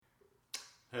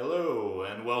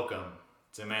and welcome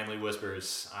to Manly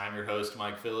Whispers. I'm your host,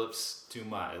 Mike Phillips. To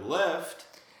my left...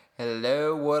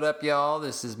 Hello, what up, y'all?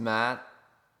 This is Matt.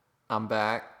 I'm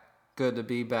back. Good to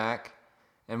be back.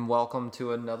 And welcome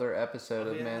to another episode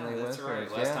of Manly Whispers.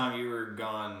 Right. Last time you were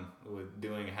gone with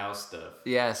doing house stuff.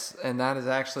 Yes, and that is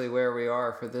actually where we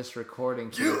are for this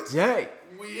recording today.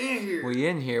 We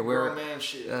in here. We're man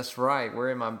shit. That's right.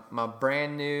 We're in my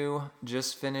brand new,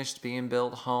 just finished being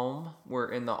built home.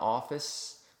 We're in the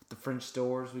office. The French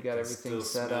doors, we got everything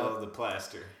set up. The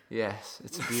plaster. Yes,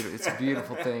 it's a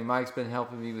beautiful thing. Mike's been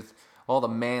helping me with all the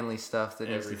manly stuff that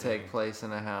needs to take place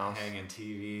in a house. Hanging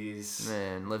TVs.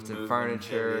 Man, lifting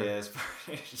furniture.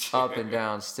 Up and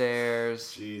down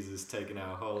stairs. Jesus, taking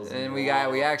out holes. And we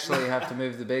actually have to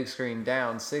move the big screen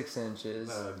down 6 inches.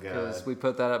 Oh, God. Because we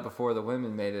put that up before the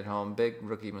women made it home. Big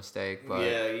rookie mistake. But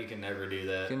yeah, you can never do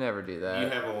that. You can never do that. You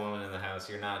have a woman in the house.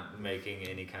 You're not making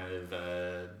any kind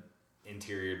of...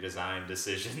 interior design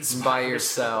decisions by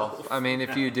yourself. I mean,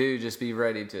 if you do, just be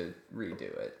ready to redo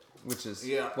it, which is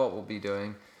what we'll be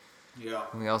doing. Yeah.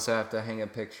 And we also have to hang a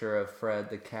picture of Fred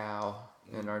the cow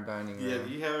in our dining room. Yeah,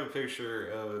 you have a picture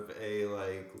of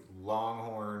a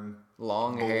longhorn,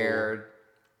 long-haired,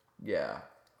 yeah.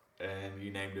 And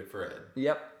you named it Fred.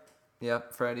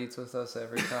 Yep, Fred eats with us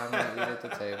every time we eat at the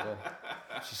table.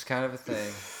 It's just kind of a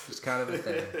thing.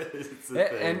 It's a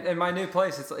thing. And my new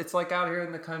place, it's like out here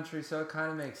in the country, so it kind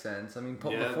of makes sense. I mean,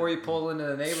 before you pull into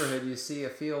the neighborhood, you see a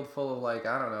field full of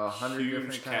 100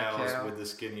 different kind of cows with the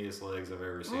skinniest legs I've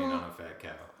ever seen on a fat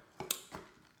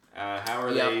cow. How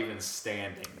are they even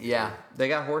standing? Yeah, they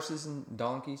got horses and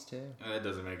donkeys too. That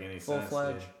doesn't make any sense.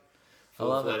 Full-fledged.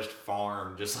 Full-fledged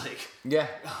farm, just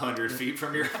 100 feet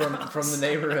from your house. From the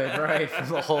neighborhood, right? From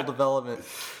the whole development.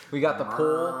 We got the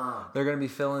pool. They're going to be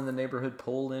filling the neighborhood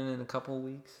pool in a couple of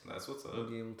weeks. That's what's up. We'll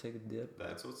be able to take a dip.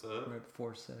 That's what's up. Right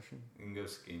before session. You can go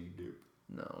skinny dip.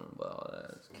 No, well,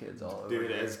 that's kids all over.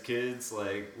 Dude, as kids,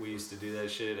 we used to do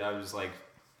that shit. I was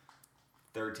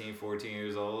 13, 14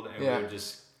 years old, and we would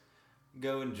just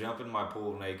go and jump in my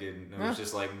pool naked. And it was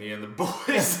just me and the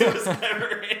boys. There was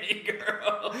never any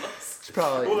girls.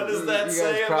 What does that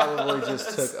say? You guys probably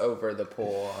just took over the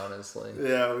pool, honestly.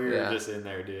 Yeah, we were just in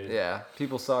there, dude. Yeah,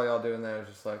 people saw y'all doing that. It was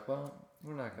just well,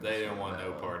 we're not going to. They didn't want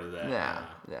no part of that.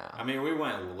 Nah. I mean, we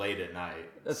went late at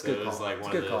night. That's good. It was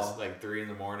one of those 3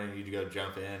 a.m. You'd go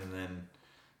jump in and then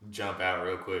jump out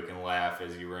real quick and laugh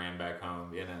as you ran back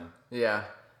home. Yeah.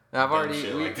 Now, I've already,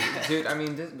 dude. I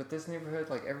mean, this neighborhood,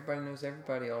 everybody knows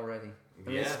everybody already. I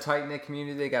mean, it's a tight-knit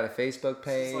community. They got a Facebook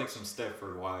page. It's some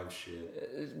Stepford Wives shit.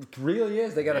 It really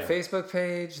is. They got a Facebook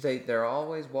page. They're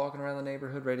always walking around the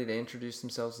neighborhood ready to introduce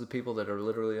themselves to the people that are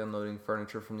literally unloading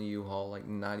furniture from the U-Haul,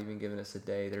 not even giving us a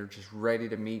day. They're just ready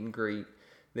to meet and greet.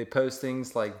 They post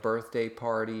things like birthday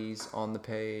parties on the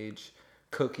page,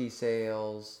 cookie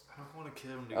sales. I don't want to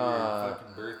kill him to go to your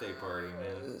fucking birthday party,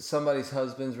 man. Somebody's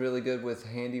husband's really good with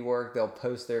handiwork. They'll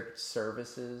post their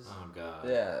services. Oh, God.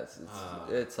 Yeah,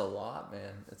 it's a lot,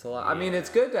 man. It's a lot. Yeah. I mean, it's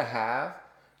good to have,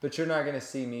 but you're not going to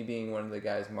see me being one of the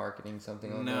guys marketing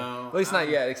something on there. At least not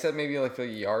yet, except maybe a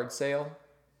yard sale.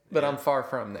 But I'm far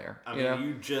from there. I mean,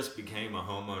 you just became a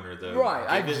homeowner, though. Right,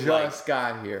 I just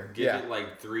got here. Give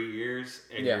it 3 years,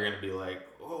 and you're going to be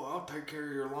I'll take care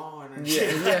of your lawn and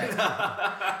shit.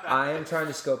 I am trying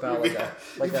to scope out be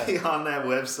on that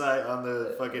website, on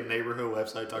the fucking neighborhood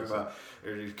website, talking about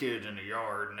there's these kids in the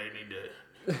yard and they need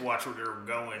to watch where they're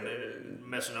going. They're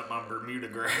messing up my Bermuda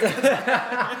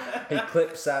grass. He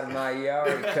clips out of my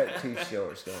yard. He cut too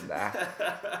short. It's going to die.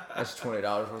 That's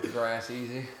 $20 worth of grass,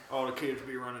 easy. All the kids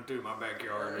be running through my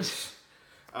backyard.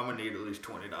 I'm going to need at least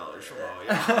 $20 from all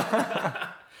y'all.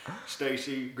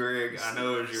 Stacy, Greg, I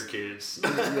know it's your kids.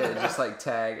 Just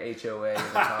tag HOA in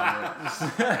the comments.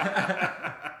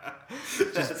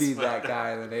 Just be that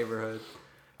guy in the neighborhood.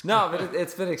 No, but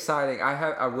it's been exciting.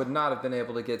 I would not have been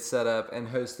able to get set up and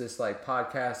host this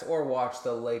podcast or watch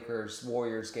the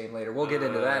Lakers-Warriors game later. We'll get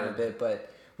into that in a bit,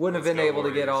 but wouldn't have been able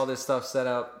to get all this stuff set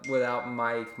up without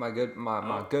Mike, my good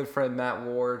friend Matt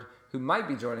Ward, who might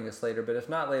be joining us later, but if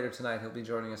not later tonight, he'll be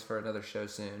joining us for another show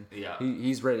soon. Yeah.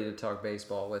 He's ready to talk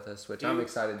baseball with us, which I'm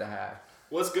excited to have.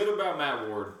 What's good about Matt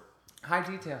Ward? High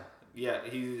detail. Yeah,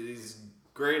 he's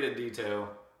great at detail.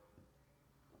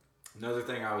 Another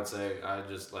thing I would say, I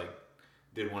just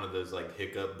did one of those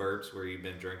hiccup burps where you've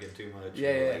been drinking too much.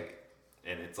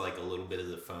 And it's a little bit of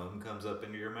the foam comes up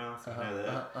into your mouth. You know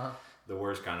that? The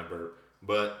worst kind of burp.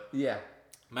 But yeah,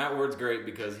 Matt Ward's great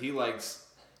because he likes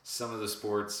some of the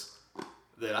sports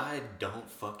that I don't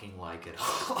fucking like at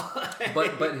all.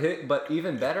 but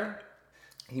even better,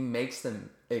 he makes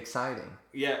them exciting.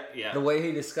 Yeah. The way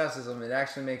he discusses them, it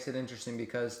actually makes it interesting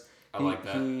because I like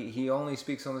that. He only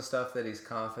speaks on the stuff that he's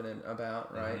confident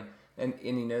about, right? Mm-hmm. And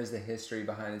he knows the history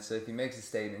behind it. So if he makes a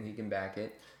statement, he can back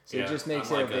it. So it just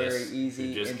makes it a very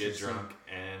easy, just interesting. Get drunk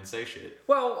and say shit.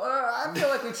 Well, I feel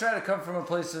like we try to come from a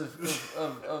place of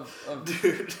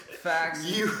Dude, facts,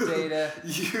 data.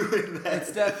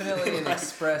 It's definitely an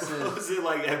expressive. Was it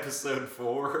like episode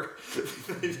 4?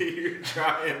 You're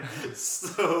trying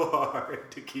so hard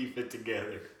to keep it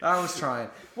together. I was trying.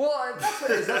 Well,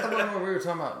 is that the one where we were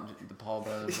talking about the Paul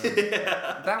brothers?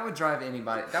 Yeah. That would drive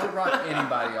anybody. That would rock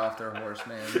anybody off their horse,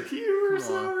 man. You were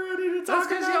so ready to talk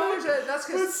about it. That's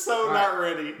because not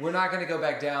ready. We're not going to go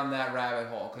back down that rabbit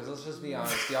hole because let's just be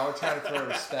honest. Y'all are trying to throw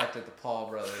respect at the Paul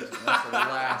brothers, and that's the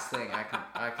last thing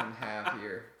I can have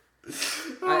here.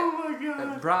 Oh my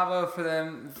god! Bravo for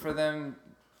them.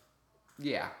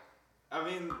 Yeah. I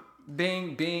mean,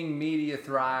 being media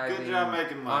thriving. Good job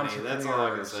making money. That's all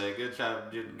I can say. Good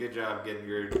job getting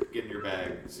your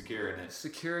bag, securing it.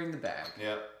 Securing the bag.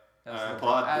 Yep. I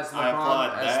applaud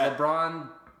that. As LeBron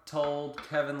told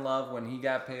Kevin Love when he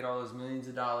got paid all those millions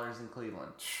of dollars in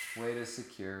Cleveland, way to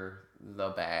secure the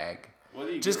bag.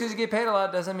 Just because you get paid a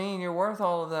lot doesn't mean you're worth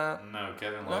all of that. No,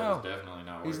 Kevin Love is definitely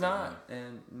not worth it. He's not.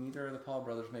 And neither are the Paul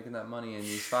brothers making that money in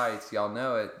these fights. Y'all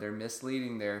know it. They're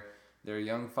misleading their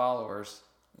young followers.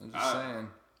 I'm just saying.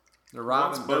 They're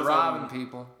robbing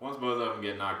people. Once both of them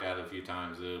get knocked out a few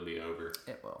times, it'll be over.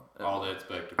 It will. All that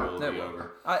spectacle will be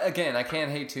over. I can't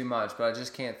hate too much, but I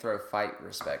just can't throw fight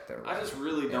respect their way. I just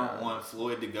really don't want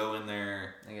Floyd to go in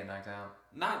there and get knocked out.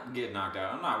 Not get knocked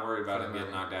out. I'm not worried about him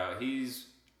getting knocked out. He's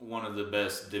one of the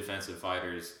best defensive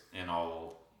fighters in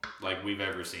all, like, we've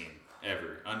ever seen.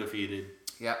 Ever. Undefeated.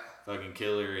 Yep. Fucking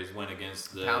killer. His win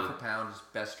against the... Pound for pound,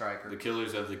 just best striker. The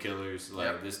killers of the killers.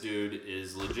 Like, This dude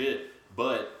is legit.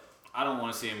 But I don't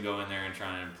want to see him go in there and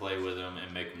try and play with him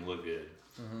and make him look good.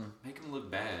 Mm-hmm. Make him look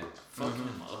bad. Fuck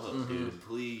him up, dude.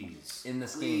 Please. In the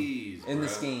scheme. Please, in the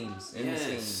schemes. In the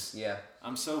schemes. Yeah.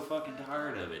 I'm so fucking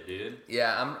tired of it, dude.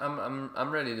 Yeah, I'm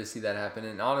ready to see that happen.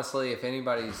 And honestly, if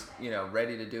anybody's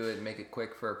ready to do it and make it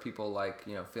quick for people like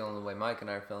feeling the way Mike and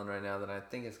I are feeling right now, then I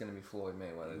think it's gonna be Floyd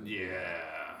Mayweather. Yeah.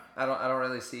 I don't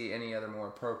really see any other more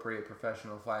appropriate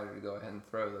professional fighter to go ahead and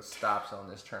throw the stops on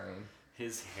this train.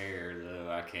 His hair,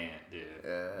 though, I can't do.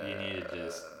 You need to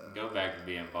just go back to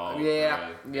being bald.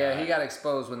 Yeah, he got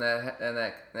exposed when that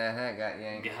hat got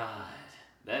yanked. God,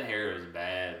 that hair was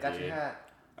bad. Got your hat.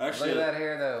 Look at that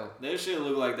hair, though. That shit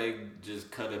looked like they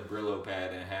just cut a Brillo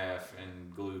pad in half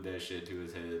and glued that shit to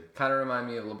his head. Kind of remind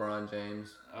me of LeBron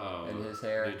James. Oh, and his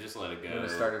hair. Dude, just let it go. When it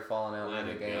started falling out in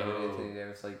the game, and Anthony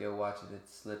Davis like, yo, watch it,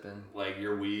 it's slipping. Like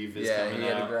your weave is coming out. Yeah,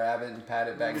 he had to grab it and pat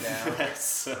it back down. That's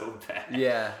so bad.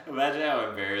 Yeah. Imagine how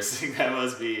embarrassing that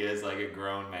must be as like a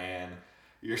grown man.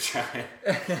 You're trying.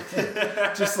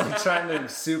 Just like trying to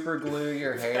super glue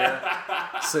your hair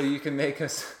so you can make a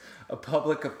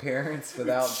public appearance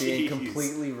without being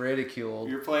completely ridiculed.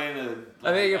 You're playing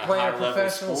you're playing a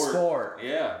professional sport.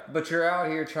 Yeah. But you're out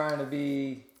here trying to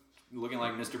be looking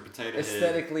like Mr. Potato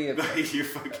aesthetically Head.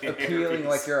 appealing,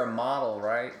 like you're a model,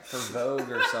 right? For Vogue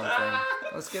or something.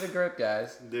 Let's get a grip,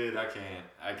 guys. Dude, I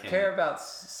can't. Care about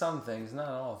some things, not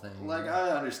all things. Like,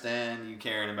 I understand you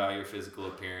caring about your physical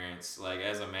appearance. Like,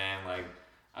 as a man, like,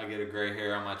 I get a gray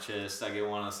hair on my chest. I get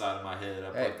one on the side of my head. I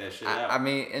pluck that shit out. I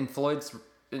mean, in Floyd's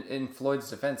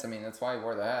defense, that's why he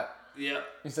wore the hat. Yeah.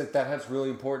 He's like, that hat's really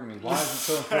important to me. Why is it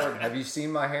so important? Have you seen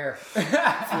my hair?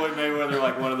 Floyd Mayweather,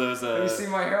 like one of those... Have you seen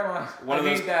my hairline? I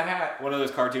need that hat. One of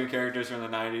those cartoon characters from the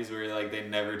 90s where like they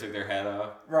never took their hat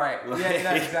off. Right. Like,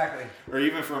 yeah, exactly. Or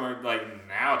even from like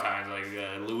now times, like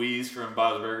Louise from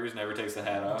Bob's Burgers never takes the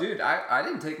hat off. Dude, I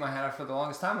didn't take my hat off for the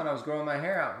longest time when I was growing my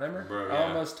hair out. Remember? Bro, I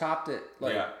almost topped it.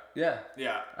 Like, yeah.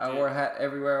 I wore a hat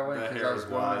everywhere I went because I was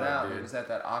growing it out. Dude. It was at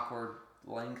that awkward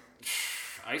length.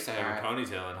 I used to have a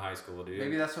ponytail in high school, dude.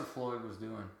 Maybe that's what Floyd was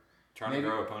doing. Trying to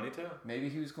grow a ponytail? Maybe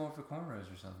he was going for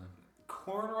cornrows or something.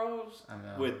 Cornrows? I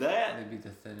know. With that? They'd be the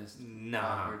thinnest.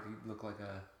 Nah. Awkward. He'd look like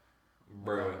a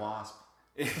wasp.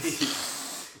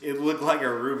 It looked like a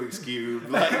Rubik's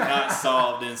Cube, like not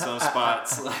solved in some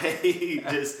spots. Like,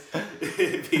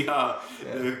 it'd be all,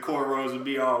 the cornrows would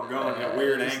be all going at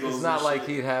weird angles. It's not like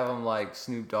he'd have them like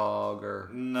Snoop Dogg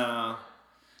or... No.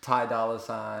 Ty Dolla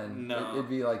 $ign. No. It'd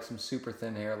be like some super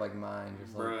thin hair like mine.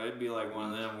 Just bro, it'd be like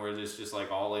one of them where it's just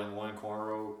like all in one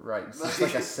cornrow. Right. It's just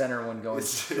like a center one going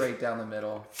straight down the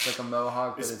middle. It's like a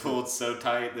mohawk. It's pulled so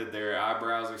tight that their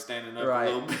eyebrows are standing up a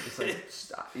little bit.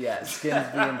 It's like, skin's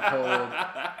being pulled.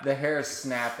 The hair is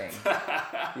snapping.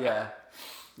 Yeah.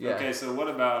 Okay, so what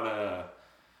about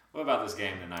this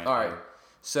game tonight? All right.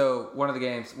 So one of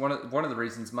the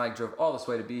reasons Mike drove all this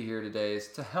way to be here today is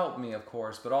to help me, of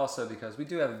course, but also because we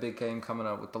do have a big game coming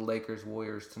up with the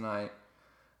Lakers-Warriors tonight.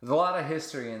 There's a lot of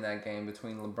history in that game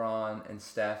between LeBron and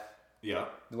Steph. Yeah.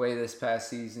 The way this past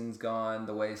season's gone,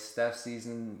 the way Steph's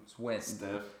season went,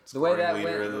 the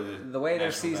way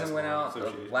their season went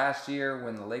out last year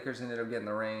when the Lakers ended up getting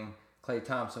the ring. Klay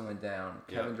Thompson went down.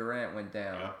 Kevin Durant went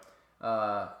down.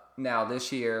 Now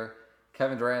this year,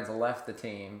 Kevin Durant's left the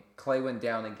team. Klay went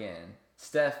down again.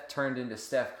 Steph turned into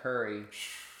Steph Curry.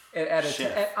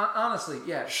 Honestly,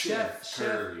 yeah, Chef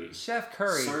Curry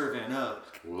serving up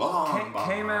long bombs.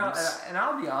 Came out, and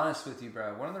I'll be honest with you,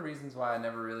 bro. One of the reasons why I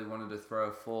never really wanted to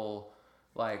throw full,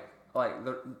 the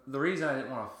reason I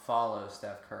didn't want to follow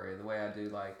Steph Curry the way I do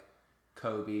like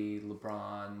Kobe,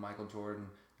 LeBron, Michael Jordan.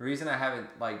 The reason I haven't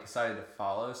decided to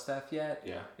follow Steph yet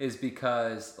is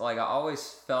because I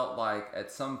always felt like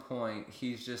at some point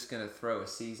he's just gonna throw a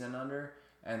season under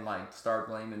and start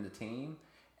blaming the team.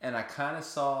 And I kind of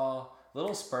saw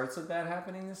little spurts of that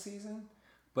happening this season,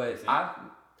 but I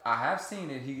have seen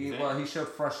it. He showed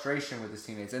frustration with his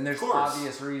teammates, and there's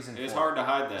obvious reason. It's hard to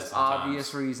hide that. There's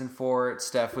obvious reason for it.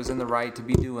 Steph was in the right to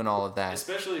be doing all of that,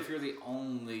 especially if you're the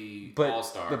only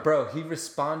all-star. But bro, he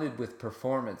responded with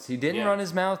performance. He didn't run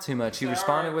his mouth too much. He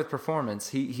responded with performance.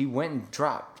 He went and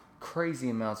dropped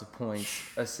crazy amounts of points,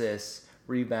 assists,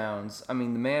 rebounds. I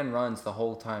mean, the man runs the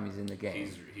whole time he's in the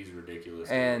game. He's ridiculous.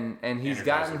 And he's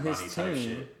gotten his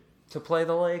team to play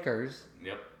the Lakers.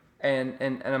 Yep.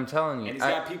 And I'm telling you, and he's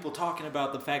got people talking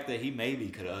about the fact that he maybe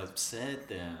could upset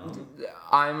them.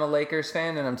 I'm a Lakers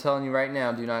fan, and I'm telling you right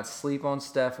now, do not sleep on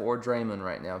Steph or Draymond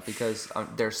right now because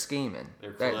they're scheming.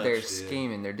 They're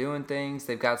scheming. They're doing things.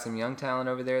 They've got some young talent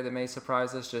over there that may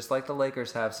surprise us, just like the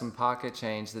Lakers have some pocket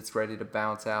change that's ready to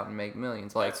bounce out and make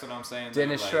millions. That's what I'm saying.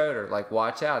 Dennis Schroeder,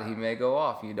 watch out, he may go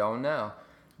off. You don't know.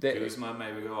 Kuzma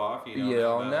maybe go off. You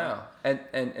don't know.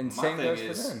 And same goes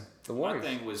for them. The Warriors. My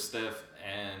thing with Steph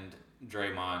and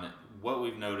Draymond, what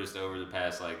we've noticed over the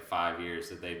past 5 years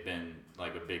that they've been a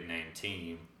big name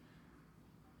team,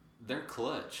 they're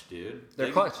clutch, dude.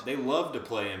 They're clutch. They love to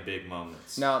play in big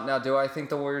moments. Now, do I think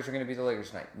the Warriors are going to beat the Lakers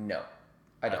tonight? No,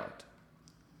 I don't.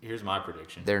 Here's my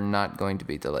prediction. They're not going to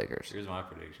beat the Lakers. Here's my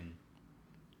prediction.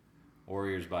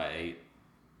 Warriors by 8.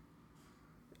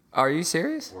 Are you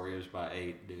serious? Warriors by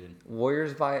 8, dude.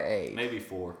 Warriors by 8. Maybe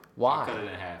 4. Why? I'll cut it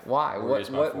in half. Why?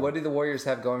 What do the Warriors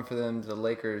have going for them the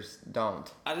Lakers don't?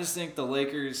 I just think the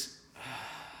Lakers,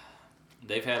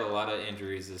 they've had a lot of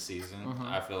injuries this season. Mm-hmm.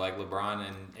 I feel like LeBron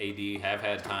and AD have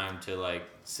had time to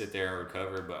sit there and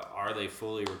recover, but are they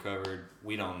fully recovered?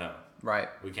 We don't know. Right.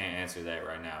 We can't answer that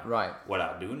right now. Right. What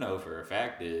I do know for a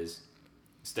fact is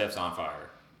Steph's on fire.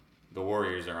 The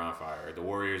Warriors are on fire. The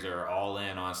Warriors are all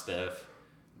in on Steph.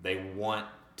 They want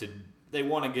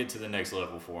to get to the next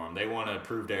level for them. They want to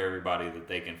prove to everybody that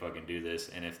they can fucking do this.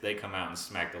 And if they come out and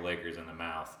smack the Lakers in the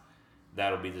mouth,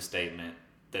 that'll be the statement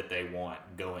that they want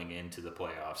going into the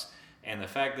playoffs. And the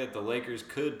fact that the Lakers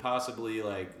could possibly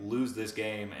lose this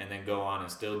game and then go on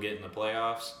and still get in the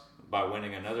playoffs by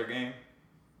winning another game,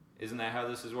 isn't that how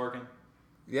this is working?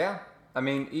 Yeah. I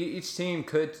mean, each team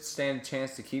could stand a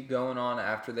chance to keep going on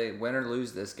after they win or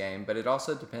lose this game, but it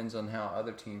also depends on how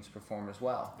other teams perform as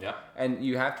well. Yeah. And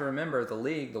you have to remember the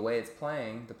league, the way it's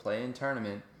playing, the play-in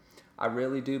tournament, I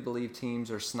really do believe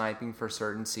teams are sniping for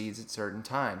certain seeds at certain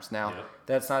times. Now,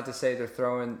 That's not to say they're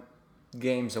throwing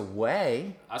games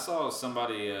away. I saw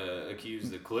somebody accuse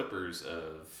the Clippers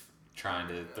of trying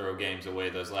to throw games away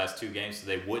those last 2 games so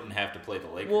they wouldn't have to play the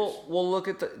Lakers. Well, look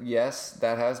at yes,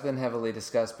 that has been heavily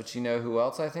discussed, but you know who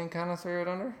else I think kind of threw it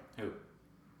under? Who?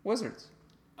 Wizards.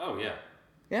 Oh, yeah.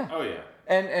 Yeah. Oh, yeah.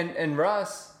 And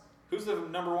Russ. Who's the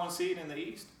number 1 seed in the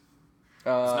East? It's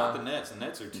not the Nets. The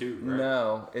Nets are 2, right?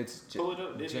 No, it's... Pull it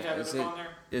up. Did you have it up on there?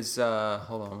 It's,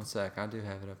 hold on one sec. I do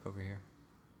have it up over here.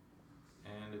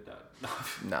 And it died.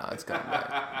 No, it's gone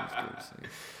back.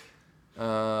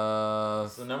 So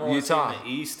the number 1 Utah. seed in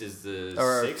the East is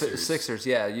the Sixers. Sixers,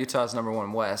 yeah. Utah's number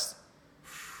 1 West.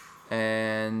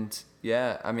 And,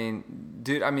 yeah, I mean,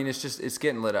 dude, it's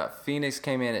getting lit up. Phoenix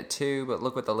came in at 2, but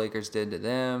look what the Lakers did to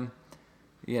them.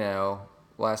 You know,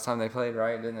 last time they played,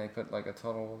 right? Didn't they put a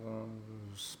total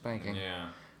spanking? Yeah.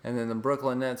 And then the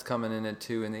Brooklyn Nets coming in at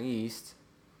 2 in the East.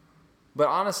 But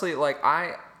honestly,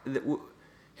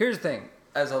 here's the thing.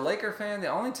 As a Laker fan, the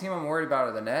only team I'm worried about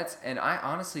are the Nets, and I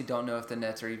honestly don't know if the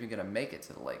Nets are even going to make it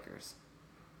to the Lakers.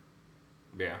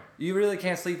 Yeah. You really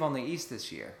can't sleep on the East this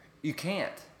year. You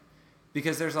can't.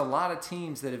 Because there's a lot of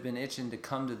teams that have been itching to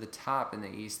come to the top in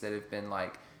the East that have been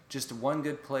just one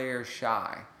good player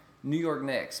shy. New York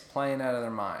Knicks playing out of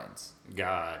their minds.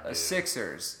 God.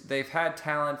 Sixers, they've had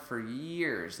talent for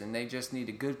years, and they just need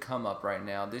a good come up right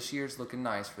now. This year's looking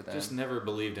nice for them. Just never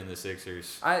believed in the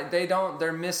Sixers.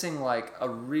 They're missing like a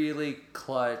really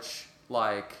clutch,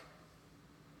 like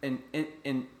an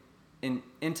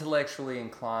intellectually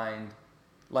inclined.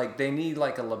 Like, they need,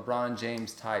 like, a LeBron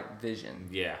James type vision.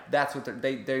 Yeah. That's what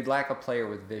they lack a player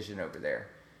with vision over there.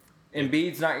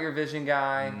 Embiid's not your vision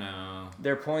guy. No.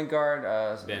 Their point guard,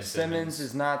 Ben Simmons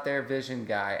is not their vision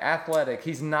guy. Athletic,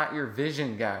 he's not your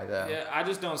vision guy, though. Yeah, I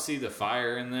just don't see the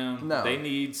fire in them. No. They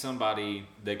need somebody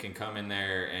that can come in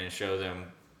there and show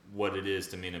them what it is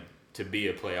to be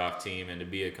a playoff team and to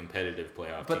be a competitive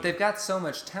playoff team. But they've got so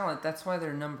much talent, that's why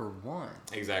they're number one.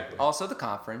 Exactly. Also the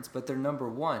conference, but they're number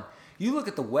one. You look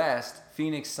at the West,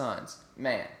 Phoenix Suns,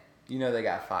 man, you know they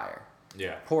got fire.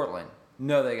 Yeah. Portland,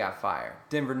 know they got fire.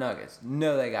 Denver Nuggets,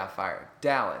 know they got fire.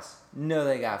 Dallas, know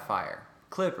they got fire.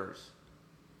 Clippers,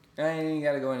 I ain't even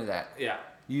got to go into that. Yeah.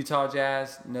 Utah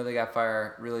Jazz, know they got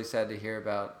fire. Really sad to hear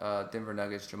about Denver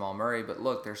Nuggets, Jamal Murray, but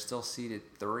look, they're still seeded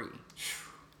 3.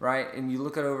 Right? And you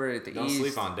look over at the East. Don't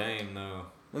sleep on Dame, though.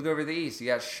 Look over the East. You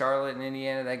got Charlotte and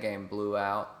Indiana. That game blew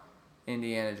out.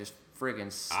 Indiana just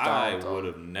friggin' stomped I them. would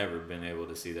have never been able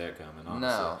to see that coming,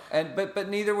 honestly. No. But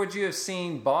neither would you have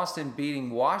seen Boston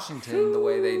beating Washington the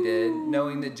way they did,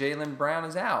 knowing that Jaylen Brown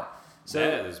is out. So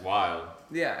that is wild.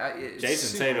 Yeah.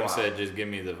 Jason Tatum said, just give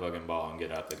me the fucking ball and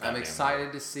get out the goddamn I'm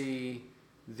excited to see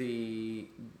the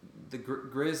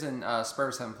Grizz and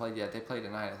Spurs haven't played yet. They play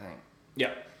tonight, I think.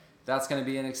 Yeah. That's going to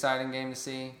be an exciting game to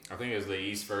see. I think it was the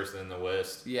East first, then the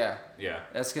West. Yeah. Yeah.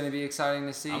 That's going to be exciting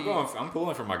to see. I'm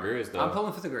pulling for my Grizz, though. I'm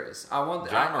pulling for the Grizz. I want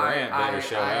John Morant better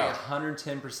show out. I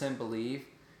 110% believe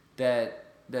that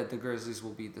the Grizzlies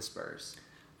will beat the Spurs.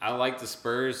 I like the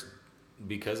Spurs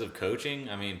because of coaching.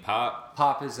 I mean,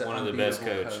 Pop is one of the best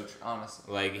coach,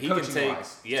 honestly. Like, he coaching can take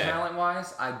wise. yeah. Talent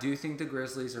wise, I do think the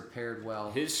Grizzlies are paired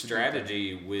well. His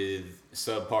strategy with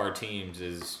subpar teams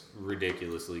is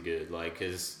ridiculously good. Like,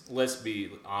 cause let's be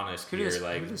honest here,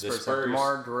 like the Spurs,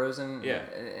 DeMar DeRozan, yeah,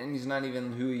 and he's not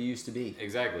even who he used to be.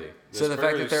 Exactly. So the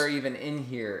fact that they're even in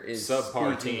here is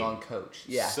subpar speaking team on coach.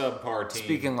 Yeah, subpar team.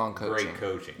 Speaking on coaching, great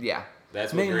coaching. Yeah,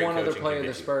 that's what name great one other coaching player can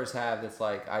the get you. Spurs have that's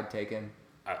like I'd take him.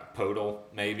 Podol,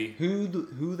 maybe. Who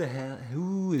the hell?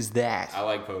 Who is that? I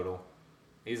like Podol.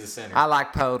 He's a center. I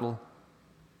like Podol.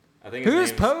 I think who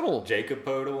is Podol? Jacob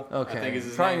Podol. Okay, I think is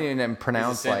his probably name. Probably even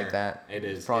pronounced like that. It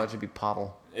is. Probably should be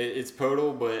Podol. It's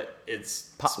Podol, but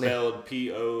it's Potley. spelled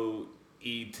Poetle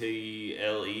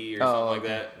or something like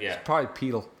that. Yeah, it's probably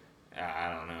Peetle.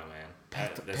 I don't know, man.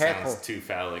 That Petal. sounds too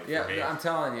phallic Yeah, for me. I'm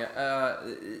telling you.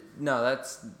 No,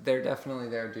 they're definitely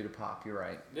there due to Pop. You're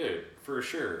right. Dude, for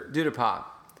sure. Due to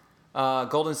Pop.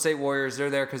 Golden State Warriors, they're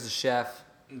there because of Chef.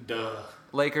 Duh.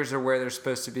 Lakers are where they're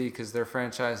supposed to be because their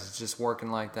franchise is just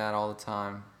working like that all the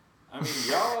time. I mean,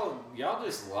 y'all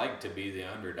just like to be the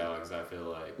underdogs, I feel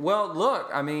like. Well, look,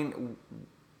 I mean,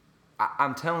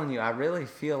 I'm telling you, I really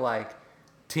feel like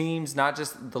teams, not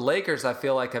just the Lakers, I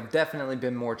feel like have definitely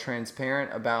been more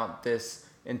transparent about this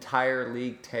entire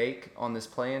league take on this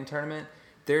play-in tournament.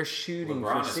 They're shooting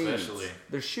LeBron for seeds. Especially.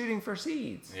 They're shooting for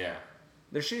seeds. Yeah.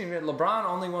 They're shooting. LeBron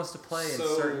only wants to play in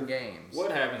certain games.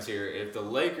 What happens here? If the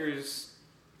Lakers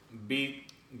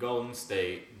beat Golden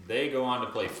State, they go on to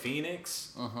play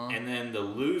Phoenix, and then the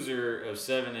loser of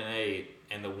 7 and 8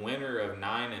 and the winner of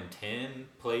 9 and 10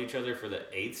 play each other for the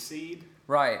 8th seed?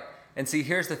 Right. And see,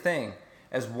 here's the thing.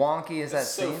 As wonky as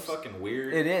That's that so seems, fucking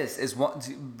weird. it is.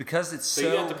 Because it's so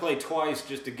you have to play twice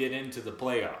just to get into the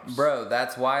playoffs. Bro,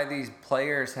 that's why these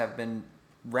players have been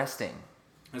resting.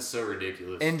 That's so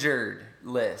ridiculous. Injured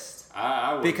list.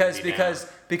 I would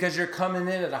because you're coming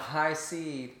in at a high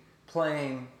seed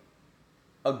playing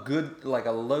a good, like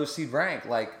a low seed rank.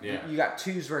 Like you got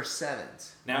 2s versus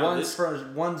 7s. Now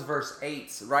one's versus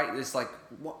 8s. Right? It's like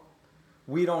what.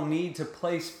 We don't need to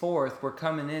place 4th. We're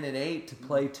coming in at 8 to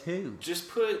play 2. Just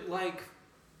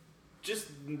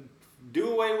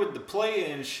do away with the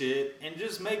play-in shit and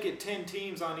just make it 10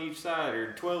 teams on each side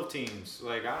or 12 teams.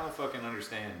 Like, I don't fucking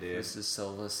understand, dude. This is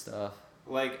Silva stuff.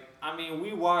 Like, I mean,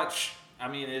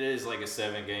 it is like a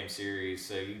 7-game series,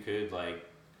 so you could, like,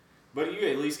 but you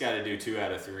at least got to do 2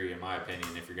 out of 3, in my opinion,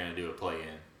 if you're going to do a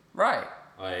play-in. Right.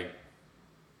 Like,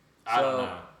 I don't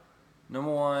know.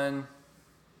 Number 1,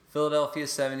 Philadelphia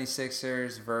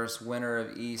 76ers versus winner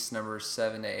of East number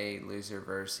 7 to 8, loser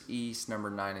versus East number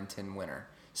 9 and 10 winner.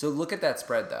 So look at that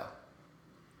spread though.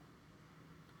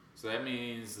 So that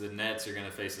means the Nets are going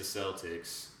to face the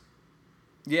Celtics.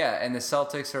 Yeah, and the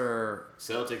Celtics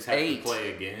have 8. To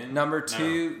play again. Number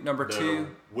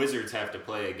two. Wizards have to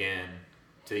play again.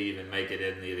 to even make it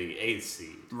into the 8th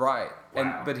seed. Right.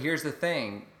 Wow. But here's the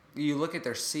thing. You look at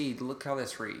their seed, look how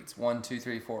this reads. 1, 2,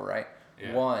 3, 4, right?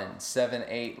 Yeah. 1, 7,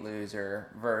 8 loser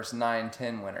versus 9,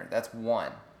 10 winner. That's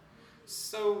 1.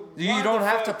 So You don't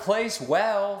have to place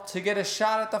well to get a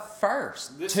shot at the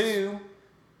first. 2,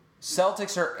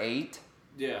 Celtics are 8.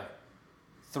 Yeah.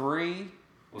 3,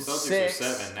 Well, Celtics 6, are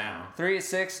 7 now. 3 at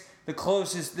 6. The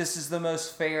closest, this is the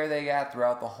most fair they got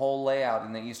throughout the whole layout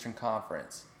in the Eastern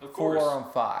Conference. Of course. 4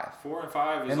 on 5. 4 and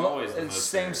 5 is And always the most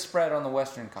same fair. spread on the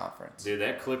Western Conference. Dude,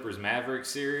 that Clippers Mavericks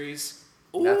series.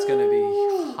 That's going to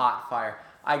be hot fire.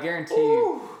 I guarantee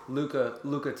you,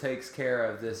 Luka takes care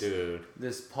of this. Dude.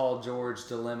 This Paul George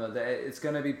dilemma. It's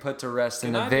going to be put to rest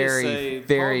in Can a I very, just say,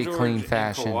 very Paul George clean and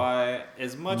fashion. Kawhi,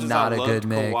 as much as Not I a loved good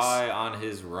mix. Kawhi on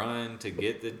his run to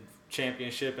get the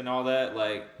championship and all that,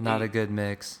 Not a good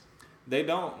mix. They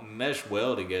don't mesh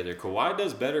well together. Kawhi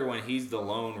does better when he's the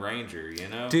Lone Ranger, you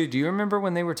know? Dude, do you remember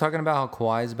when they were talking about how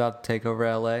Kawhi's about to take over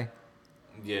LA?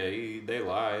 Yeah, they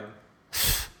lied.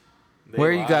 Where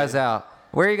are you guys out?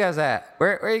 Where are you guys at?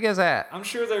 Where are you guys at? I'm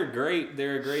sure they're great.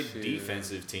 They're a great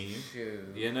defensive team,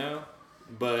 you know?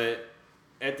 But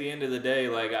at the end of the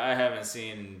day, I haven't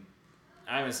seen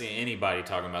anybody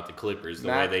talking about the Clippers the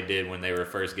way they did when they were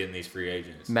first getting these free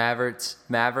agents.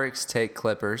 Mavericks take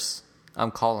Clippers.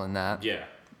 I'm calling that. Yeah.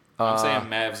 I'm saying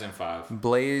Mavs in 5.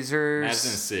 Blazers. Mavs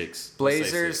in 6. Let's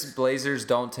say 6. Blazers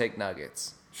don't take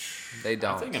Nuggets. They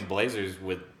don't. I'm thinking Blazers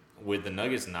with the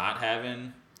Nuggets not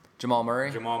having Jamal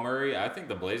Murray. I think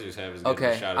the Blazers have as good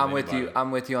a shot as anybody.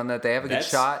 I'm with you on that. They have a good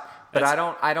shot, but I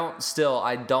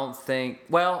don't think.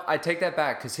 Well, I take that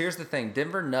back because here's the thing: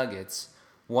 Denver Nuggets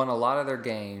won a lot of their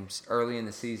games early in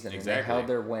the season, and they held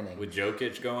their winning with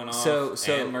Jokic going off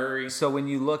and Murray. So when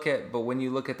you look at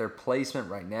their placement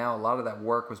right now, a lot of that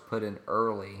work was put in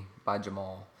early by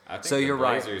Jamal. I think so you're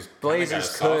Blazers right.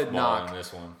 Blazers could knock on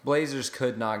this one. Blazers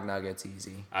could knock Nuggets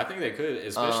easy. I think they could,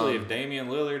 especially if Damian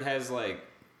Lillard has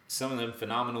some of them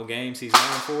phenomenal games he's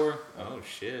known for. Oh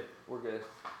shit, we're good.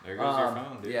 There goes your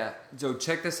phone, dude. Yeah. So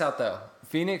check this out though.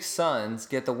 Phoenix Suns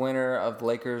get the winner of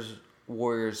Lakers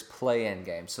Warriors play-in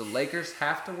game. So Lakers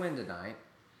have to win tonight.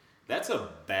 That's a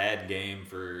bad game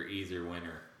for either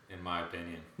winner, in my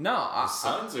opinion. No, the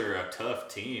Suns are a tough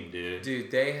team, dude.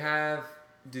 Dude, they have.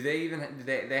 They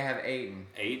have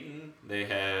Ayton. They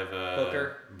have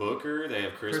Booker. They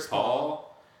have Chris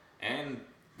Paul. And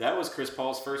that was Chris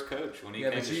Paul's first coach when he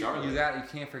came to Charlotte. You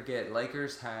can't forget,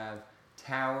 Lakers have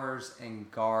towers and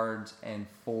guards and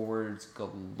forwards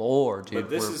galore, dude.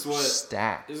 But this is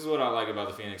what I like about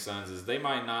the Phoenix Suns is they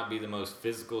might not be the most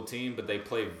physical team, but they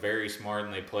play very smart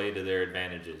and they play to their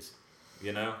advantages.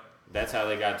 You know? That's how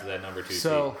they got to that number 2 seed.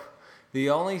 So, the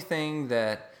only thing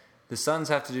that the Suns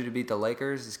have to do to beat the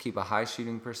Lakers is keep a high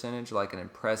shooting percentage, an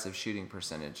impressive shooting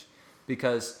percentage.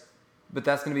 But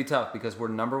that's going to be tough because we're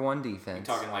number 1 defense.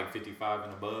 You're talking 55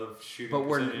 and above shooting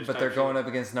percentage. But they're going up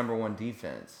against number 1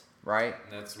 defense, right?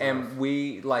 That's rough. And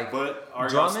we But are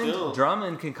y'all still...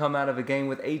 Drummond can come out of a game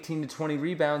with 18 to 20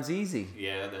 rebounds easy.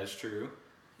 Yeah, that's true.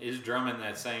 Is Drummond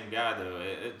that same guy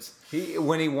though?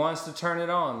 When he wants to turn it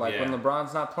on, when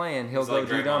LeBron's not playing, he'll go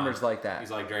do numbers like that.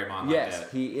 He's like Draymond.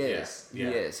 Yes, he is. Yeah.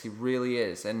 He is. He really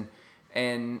is.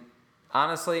 And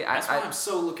honestly, that's why I'm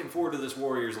so looking forward to this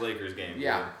Warriors-Lakers game.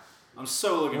 Yeah. Dude. I'm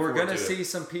so looking forward to it. We're going to see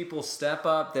some people step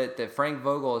up that Frank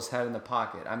Vogel has had in the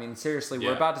pocket. I mean, seriously,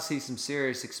 we're about to see some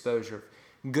serious exposure.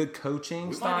 Good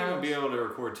coaching styles. We might even be able to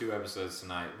record 2 episodes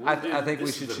tonight. I think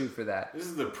we should shoot for that. This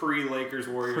is the pre-Lakers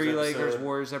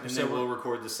Warriors episode. And then we'll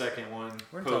record the second one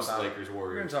post-Lakers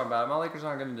Warriors. We're going to talk about it. My Lakers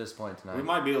aren't going to disappoint tonight. We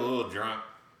might be a little drunk.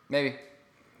 Maybe.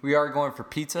 We are going for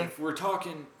pizza. If we're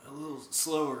talking a little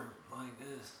slower like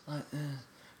this.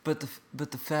 But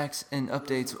the facts and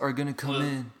updates are going to come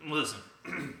in. Listen.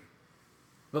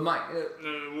 But Mike...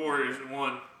 the Warriors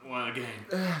won a game.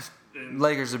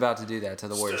 Lakers are about to do that to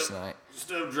the Warriors tonight.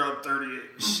 Steph dropped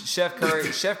 38.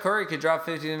 Chef Curry could drop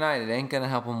 50 tonight. It ain't going to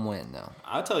help him win, though.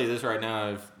 I'll tell you this right now.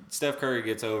 If Steph Curry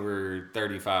gets over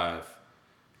 35,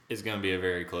 it's going to be a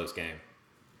very close game.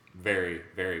 Very,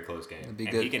 very close game. And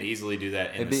he can easily do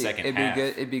that in the second half.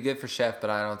 It'd be good for Chef, but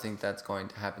I don't think that's going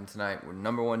to happen tonight. We're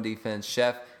number 1 defense.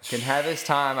 Chef can have his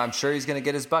time. I'm sure he's going to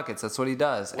get his buckets. That's what he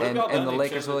does. And the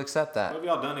Lakers will accept that. What have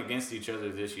y'all done against each other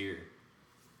this year?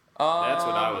 That's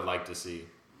what I would like to see.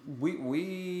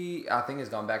 I think it's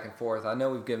gone back and forth. I know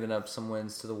we've given up some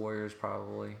wins to the Warriors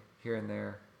probably here and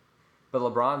there. But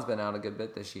LeBron's been out a good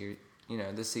bit this year,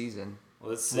 this season.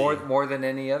 Let's see. More than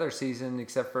any other season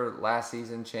except for last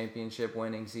season, championship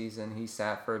winning season. He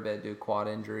sat for a bit due to quad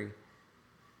injury.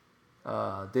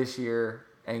 This year,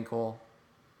 ankle.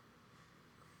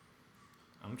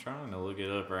 I'm trying to look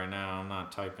it up right now. I'm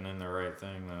not typing in the right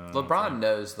thing, though. LeBron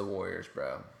knows the Warriors,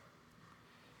 bro.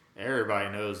 Everybody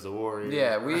knows the Warriors.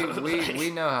 Yeah, we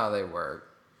know how they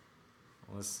work.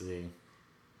 Let's see.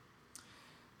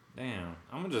 Damn,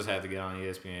 I'm gonna just have to get on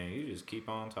ESPN. You just keep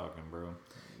on talking, bro.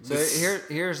 So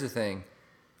here's the thing.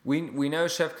 We know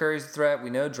Chef Curry's a threat. We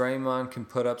know Draymond can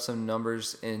put up some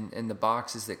numbers in the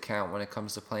boxes that count when it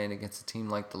comes to playing against a team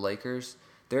like the Lakers.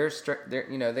 They're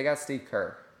they got Steve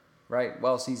Kerr, right?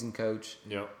 Well-seasoned coach.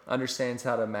 Yep. Understands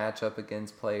how to match up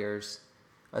against players,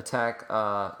 attack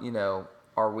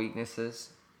our weaknesses,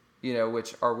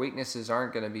 which our weaknesses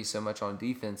aren't going to be so much on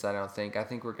defense, I don't think. I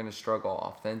think we're going to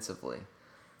struggle offensively.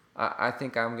 I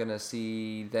think I'm going to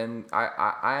see them.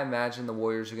 I imagine the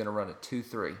Warriors are going to run a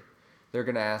 2-3. They're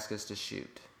going to ask us to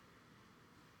shoot.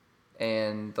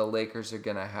 And the Lakers are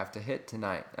going to have to hit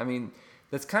tonight. I mean,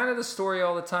 that's kind of the story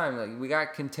all the time. Like, we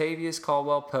got Kentavious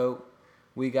Caldwell-Pope.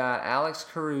 We got Alex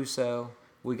Caruso.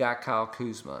 We got Kyle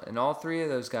Kuzma. And all three of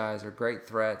those guys are great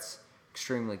threats.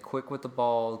 Extremely quick with the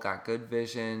ball. Got good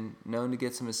vision. Known to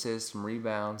get some assists, some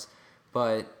rebounds.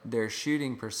 But their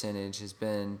shooting percentage has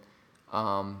been...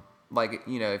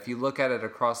 if you look at it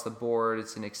across the board,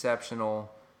 it's an exceptional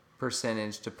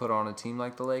percentage to put on a team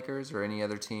like the Lakers or any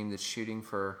other team that's shooting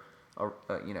for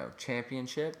a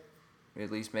championship,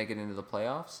 at least make it into the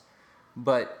playoffs.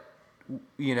 But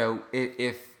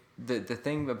if the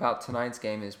thing about tonight's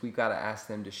game is we've got to ask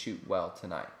them to shoot well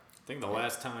tonight. I think the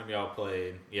last time y'all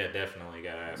played, definitely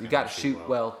got to ask. You got to shoot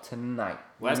well tonight.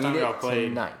 Last time y'all played,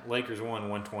 tonight. Lakers won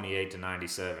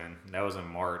 128-97. That was in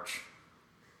March.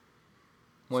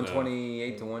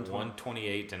 128 to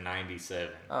 128 to 97.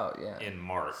 Oh yeah. In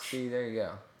March. See, there you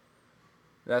go.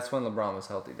 That's when LeBron was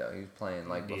healthy, though. He was playing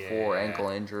before ankle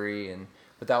injury,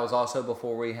 but that was also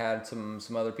before we had some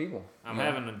other people. I'm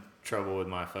having trouble with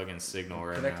my fucking signal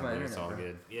right now, but it's all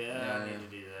good. Yeah, I need to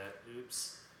do that.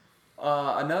 Oops.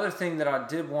 Another thing that I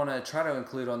did want to try to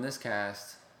include on this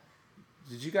cast.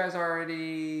 Did you guys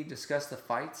already discuss the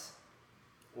fights?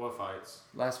 What fights?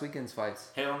 Last weekend's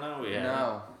fights. Hell no, we haven't.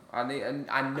 No.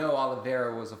 I know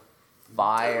Oliveira was a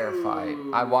fire fight.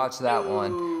 I watched that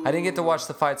one. I didn't get to watch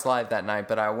the fights live that night,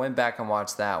 but I went back and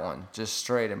watched that one. Just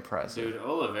straight impressive. Dude,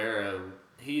 Oliveira,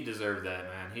 he deserved that,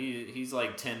 man. He's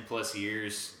like 10 plus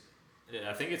years.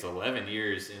 I think it's 11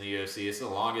 years in the UFC. It's the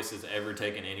longest it's ever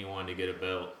taken anyone to get a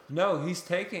belt. No, he's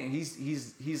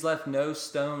left no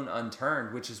stone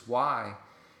unturned, which is why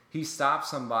he stopped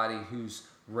somebody who's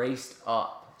raced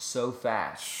up so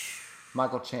fast.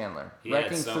 Michael Chandler. He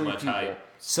had so much hype.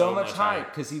 So much hype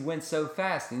because he went so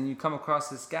fast. And you come across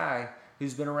this guy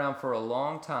who's been around for a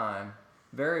long time,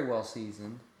 very well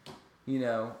seasoned,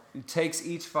 who takes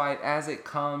each fight as it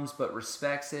comes but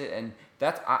respects it. And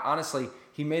honestly,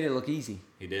 he made it look easy.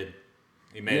 He did.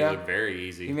 He made it look very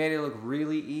easy. He made it look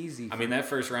really easy. I mean, that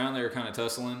first round, they were kind of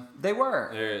tussling. They were.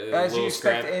 As you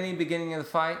expect any beginning of the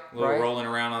fight. A little rolling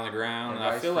around on the ground. And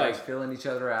I feel like feeling each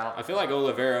other out. I feel like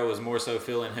Oliveira was more so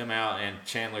feeling him out, and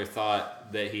Chandler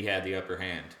thought that he had the upper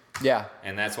hand. Yeah.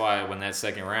 And that's why when that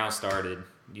second round started,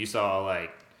 you saw,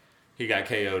 he got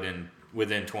KO'd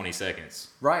within 20 seconds.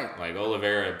 Right.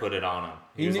 Oliveira put it on him.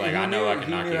 He was like, I know I can knock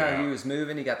you out. He knew how he was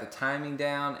moving. He got the timing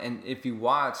down. And if you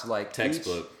watch,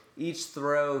 textbook. Each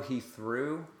throw he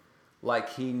threw,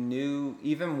 he knew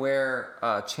even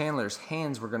where Chandler's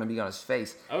hands were going to be on his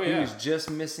face. Oh, yeah. He was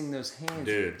just missing those hands.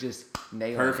 Dude. Just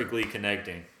nailing perfectly him.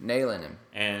 Connecting. Nailing him.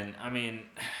 And, I mean,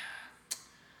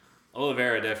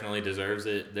 Oliveira definitely deserves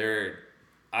it.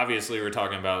 Obviously, we're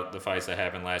talking about the fights that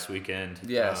happened last weekend.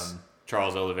 Yes.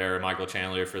 Charles Oliveira, Michael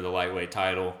Chandler for the lightweight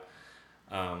title.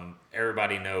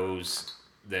 Everybody knows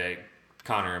that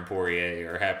Conor and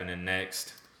Poirier are happening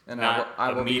next. And not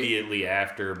I will immediately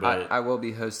after, but I will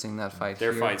be hosting that fight.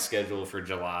 Their fight's scheduled for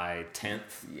July 10th.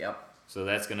 Yep. So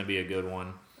that's going to be a good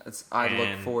one. I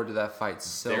look forward to that fight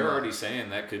so much. They're already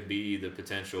saying that could be the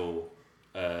potential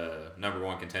number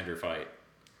one contender fight.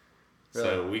 Really?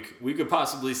 So we could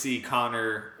possibly see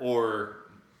Conor or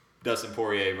Dustin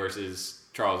Poirier versus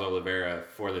Charles Oliveira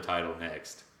for the title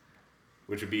next,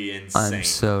 which would be insane. I'm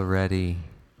so ready.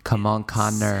 Come on,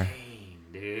 Conor.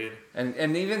 Dude.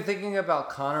 And even thinking about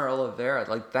Conor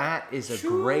Oliveira, that is a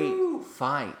great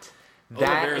fight.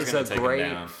 That is a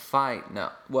great fight. No.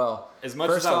 Well, as much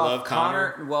as I love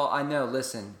Conor. Well, I know.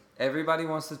 Listen, everybody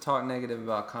wants to talk negative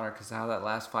about Conor because how that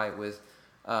last fight with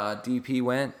DP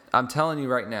went. I'm telling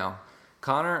you right now,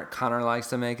 Conor likes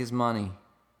to make his money.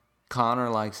 Conor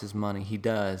likes his money. He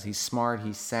does. He's smart.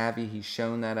 He's savvy. He's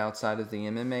shown that outside of the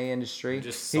MMA industry.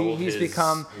 He's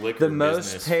become the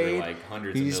most paid.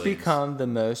 He's become the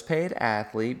most paid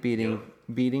athlete, beating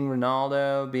beating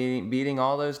Ronaldo, beating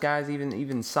all those guys,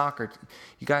 even soccer.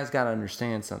 You guys got to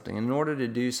understand something. In order to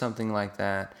do something like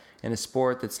that in a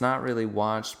sport that's not really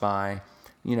watched by,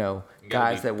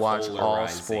 guys that watch all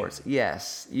sports.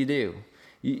 Yes, you do.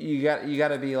 You got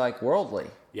to be like worldly.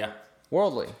 Yeah.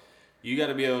 Worldly. You got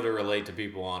to be able to relate to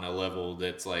people on a level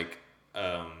that's like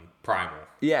primal.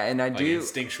 Yeah, and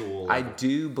instinctual level. I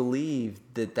do believe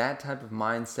that type of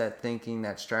mindset thinking,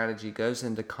 that strategy goes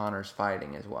into Conor's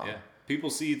fighting as well. Yeah.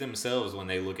 People see themselves when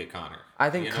they look at Conor. I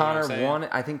think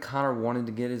Conor wanted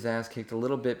to get his ass kicked a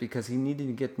little bit because he needed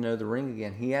to get to know the ring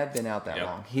again. He had been out that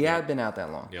long. He had been out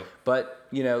that long. Yep. But,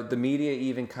 the media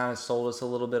even kind of sold us a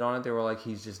little bit on it. They were like,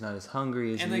 he's just not as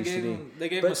hungry as he used to be. They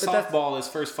gave him a softball his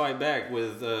first fight back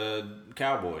with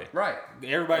Cowboy. Right.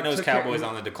 Everybody knows Cowboy's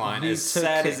on the decline, as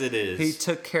sad as it is. He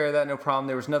took care of that, no problem.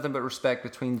 There was nothing but respect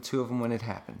between the two of them when it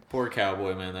happened. Poor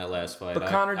Cowboy, man, that last fight. But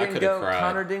Conor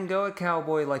didn't go at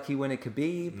Cowboy like he went at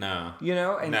Khabib. No.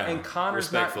 And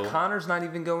Conor's not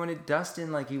even going at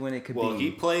Dustin like he went at Khabib. Well, he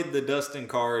played the Dustin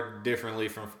card differently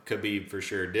from Khabib for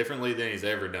sure. Differently than he's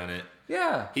ever done it.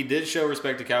 Yeah. He did show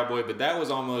respect to Cowboy, but that was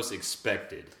almost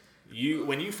expected.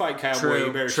 When you fight Cowboy,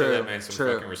 you better show that man some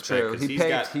fucking respect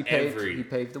because he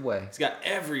paved the way. He's got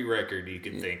every record you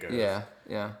can think of.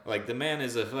 Yeah. Like the man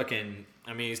is a fucking.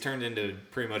 I mean, he's turned into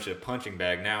pretty much a punching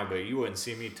bag now, but you wouldn't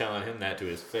see me telling him that to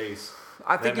his face.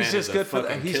 I think he's just good for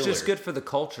just good for the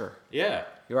culture. Yeah.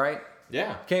 You right?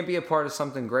 Yeah. Can't be a part of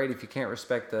something great if you can't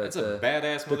respect the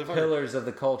badass the pillars of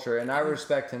the culture. And I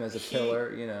respect him as a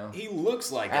pillar, He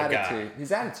looks like attitude. A guy.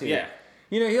 His attitude. Yeah.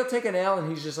 He'll take an L and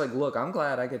he's just like, look, I'm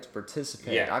glad I get to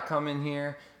participate. Yeah. I come in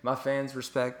here, my fans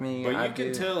respect me. But you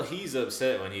can tell he's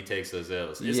upset when he takes those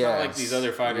L's. It's not like these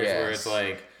other fighters where it's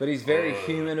like... But he's very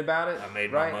human about it. I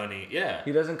made my money. Yeah.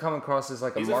 He doesn't come across as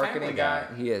like a marketing guy.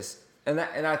 He is. And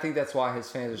I think that's why his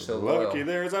fans are so loyal. Lucky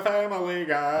there's a family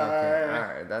guy. Okay,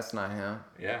 all right, that's not him.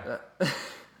 Yeah.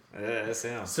 Yeah, that's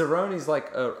him. Cerrone's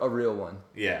like a real one.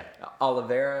 Yeah.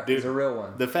 Oliveira is a real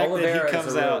one. The fact that he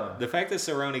comes out, the fact that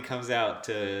Cerrone comes out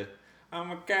to, I'm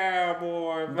a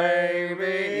cowboy,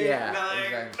 baby. Yeah.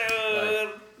 Like,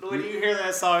 dude, when you hear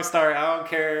that song start, I don't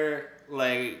care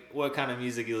like what kind of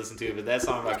music you listen to, but that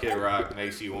song by Kid Rock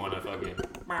makes you want to fucking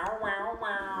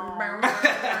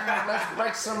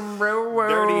like some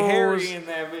railroads. Dirty Harry in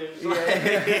that bitch.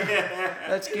 Yeah.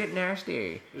 Let's get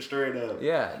nasty. Straight up.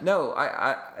 Yeah. No,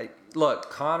 I look,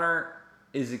 Conor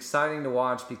is exciting to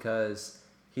watch because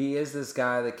he is this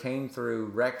guy that came through,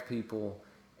 wrecked people,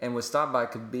 and was stopped by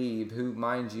Khabib, who,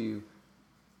 mind you,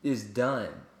 is done.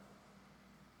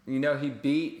 He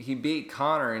beat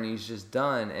Conor and he's just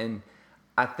done. And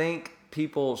I think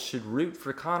people should root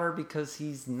for Conor because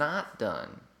he's not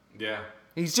done. Yeah.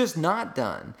 He's just not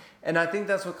done. And I think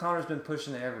that's what Conor's been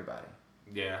pushing to everybody.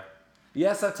 Yeah.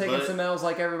 Yes, I've taken some L's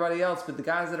like everybody else, but the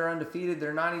guys that are undefeated,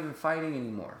 they're not even fighting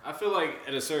anymore. I feel like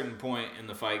at a certain point in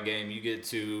the fight game, you get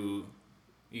to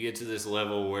this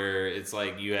level where it's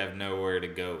like you have nowhere to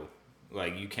go.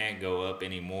 Like you can't go up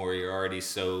anymore. You're already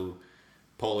so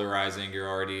polarizing. You're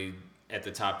already at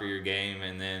the top of your game,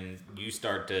 and then you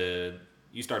start to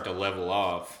level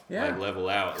off, like level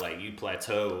out, like you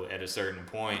plateau at a certain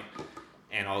point,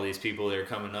 and all these people that are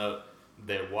coming up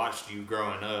that watched you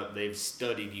growing up, they've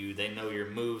studied you, they know your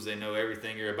moves, they know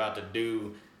everything you're about to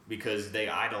do because they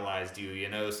idolized you,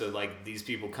 so like these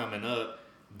people coming up,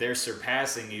 they're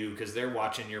surpassing you because they're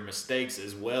watching your mistakes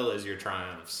as well as your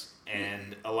triumphs,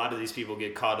 and a lot of these people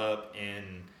get caught up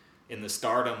in the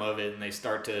stardom of it, and they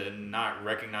start to not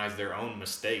recognize their own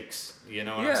mistakes. You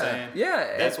know what I'm saying?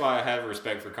 Yeah. That's why I have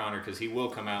respect for Conor, because he will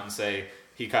come out and say,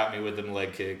 he caught me with them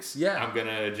leg kicks. Yeah. I'm going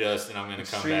to adjust, and I'm going to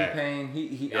come Extreme back.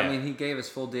 pain. He gave us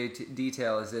full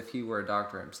detail as if he were a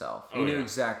doctor himself. He knew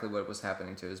exactly what was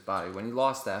happening to his body when he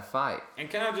lost that fight. And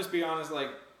can I just be honest, like,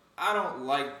 I don't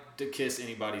like to kiss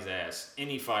anybody's ass.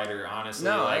 Any fighter, honestly.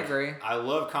 No, like, I agree. I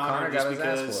love Conor just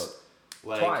because,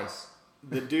 like, twice.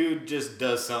 The dude just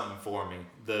does something for me.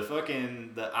 The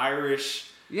Irish,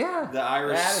 the Irish the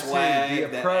attitude,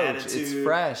 swag, the approach, attitude. It's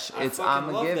fresh.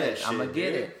 I'm gonna give it. I'm gonna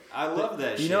get it. I love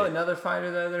that shit. You know another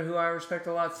fighter though who I respect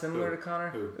a lot, similar to Conor?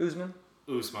 Who? Usman.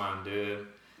 Usman, dude.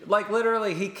 Like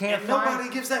literally, he can't. And nobody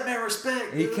gives that man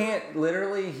respect. He can't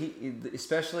literally.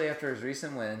 Especially after his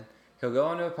recent win, he'll go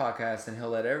onto a podcast and he'll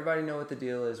let everybody know what the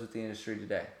deal is with the industry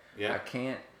today. Yeah. I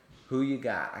can't. Who you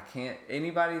got? I can't.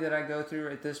 Anybody that I go through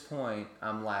at this point,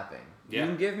 I'm lapping. Yeah. You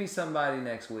can give me somebody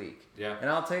next week. Yeah. And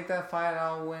I'll take that fight.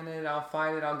 I'll win it. I'll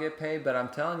fight it. I'll get paid. But I'm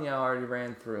telling you, I already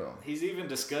ran through him. He's even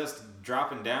discussed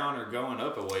dropping down or going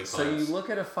up a weight class. So you look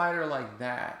at a fighter like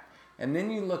that, and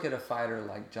then you look at a fighter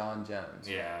like John Jones.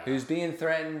 Yeah. Who's being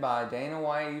threatened by Dana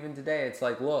White even today. It's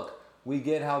like, look, We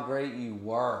get how great you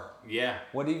were. Yeah.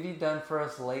 What have you done for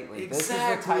us lately? Exactly. This is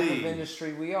the type of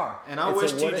industry we are. And I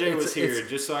wish TJ was here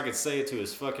just so I could say it to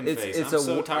his fucking face. I'm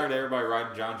so tired of everybody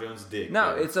riding John Jones' dick.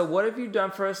 No, it's a what have you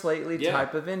done for us lately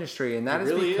type of industry. And that is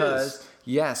really because,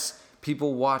 yes,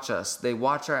 people watch us. They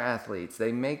watch our athletes.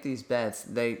 They make these bets.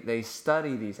 They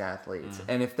study these athletes. Mm.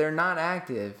 And if they're not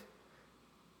active,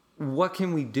 what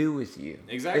can we do with you?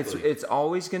 Exactly. It's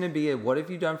always going to be a what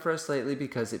have you done for us lately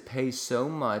because it pays so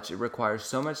much. It requires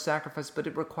so much sacrifice, but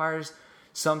it requires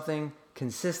something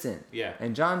consistent. Yeah.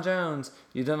 And John Jones,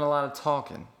 you've done a lot of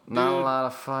talking, not a lot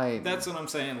of fighting. That's what I'm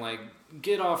saying. Like,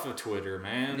 get off of Twitter,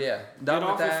 man. Yeah. Get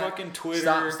off of fucking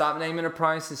Twitter. Stop naming a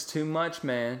price. It's too much,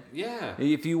 man. Yeah.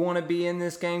 If you want to be in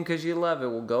this game because you love it,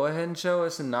 well, go ahead and show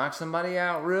us and knock somebody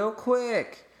out real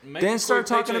quick. Then start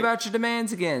talking about your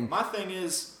demands again. My thing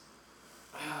is,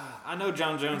 I know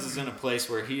John Jones is in a place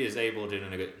where he is able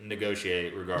to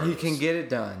negotiate regardless. He can get it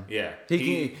done. Yeah.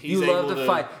 He's you love to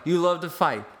fight. You love to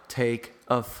fight. Take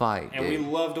a fight. And we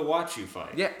love to watch you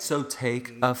fight. Yeah, so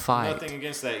take a fight. Nothing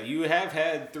against that. You have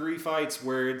had 3 fights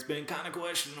where it's been kind of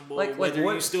questionable whether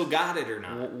you still got it or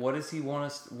not. What does he want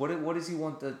us? What does he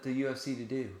want the UFC to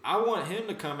do? I want him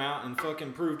to come out and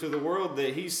fucking prove to the world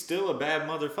that he's still a bad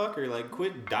motherfucker. Like,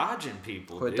 quit dodging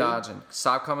people. Quit dodging.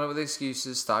 Stop coming up with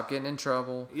excuses. Stop getting in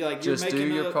trouble. Yeah, like just do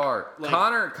your part. Like,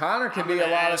 Connor can be a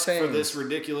lot of things for this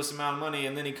ridiculous amount of money,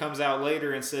 and then he comes out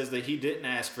later and says that he didn't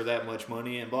ask for that much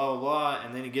money and blah blah blah,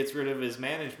 and then he gets rid of his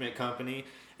management company,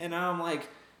 and I'm like,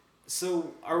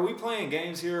 so are we playing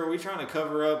games here? Are we trying to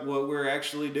cover up what we're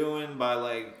actually doing by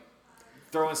like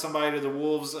throwing somebody to the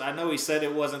wolves? I know he said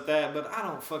it wasn't that, but I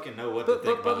don't fucking know what to think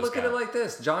about this guy. But look at it like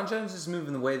this: John Jones is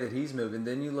moving the way that he's moving.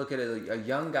 Then you look at a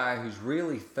young guy who's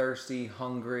really thirsty,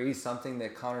 hungry, something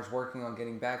that Connor's working on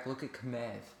getting back. Look at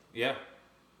Kmev. Yeah.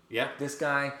 Yeah. This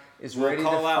guy is ready to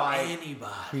fight. Out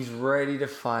anybody. He's ready to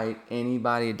fight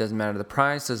anybody. It doesn't matter the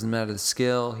price, doesn't matter the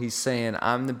skill. He's saying,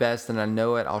 I'm the best and I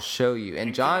know it. I'll show you.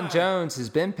 And John Jones has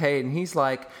been paid and he's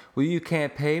like, well, you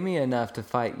can't pay me enough to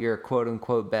fight your quote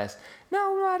unquote best.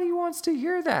 Nobody wants to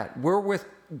hear that. We're with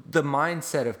the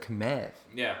mindset of Kmev.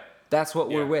 Yeah. That's what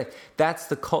we're with. That's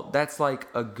the cult. That's like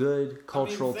a good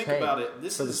cultural think take about it.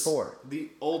 This for the sport. The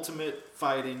ultimate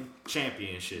fighting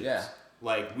championships. Yeah.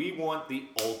 Like, we want the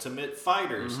ultimate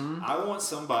fighters. Mm-hmm. I want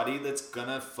somebody that's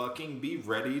gonna fucking be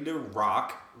ready to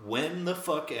rock when the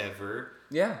fuck ever.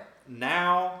 Yeah.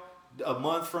 Now, a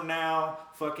month from now,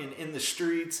 fucking in the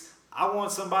streets. I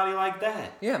want somebody like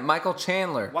that. Yeah, Michael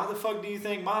Chandler. Why the fuck do you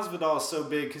think Masvidal is so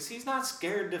big? Because he's not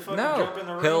scared to fucking jump in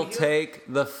the ring. He'll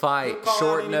take the fight,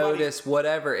 short notice,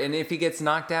 whatever. And if he gets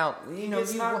knocked out,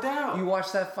 you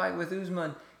watch that fight with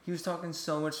Usman. He was talking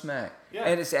so much smack. Yeah.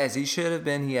 And it's as he should have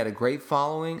been. He had a great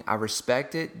following. I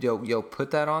respect it. Yo, put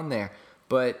that on there.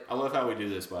 But I love how we do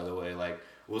this, by the way. Like,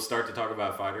 we'll start to talk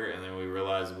about fighter, and then we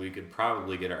realize we could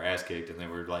probably get our ass kicked, and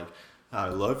then we're like, I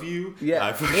love you. Yeah.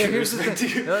 I fucking respect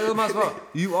you.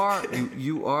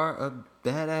 You are a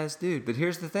badass dude. But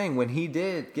here's the thing. When he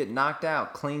did get knocked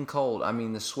out clean cold, I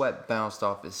mean, the sweat bounced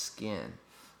off his skin.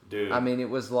 Dude. I mean, it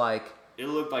was like... It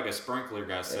looked like a sprinkler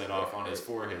got set off on his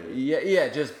forehead. Yeah,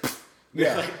 just...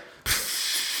 Yeah.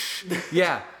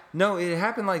 Yeah. No, it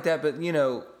happened like that, but, you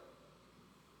know,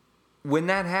 when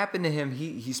that happened to him,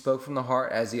 he spoke from the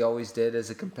heart, as he always did as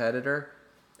a competitor.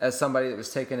 As somebody that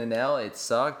was taking an L, it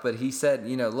sucked, but he said,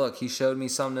 you know, look, he showed me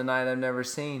something tonight I've never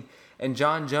seen. And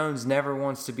John Jones never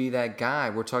wants to be that guy.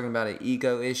 We're talking about an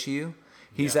ego issue.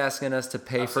 He's asking us to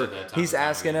pay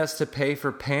us to pay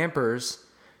for Pampers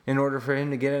in order for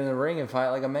him to get in the ring and fight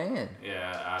like a man.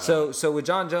 Yeah. So with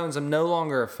John Jones, I'm no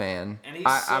longer a fan. And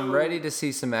I'm ready to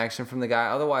see some action from the guy.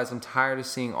 Otherwise, I'm tired of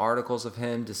seeing articles of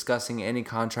him discussing any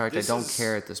contract. I don't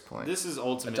care at this point. This is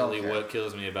ultimately what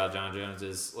kills me about John Jones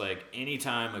is, like,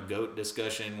 anytime a GOAT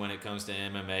discussion when it comes to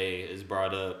MMA is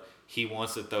brought up, he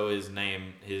wants to throw his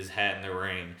hat in the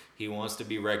ring. He wants to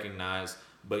be recognized,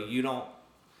 but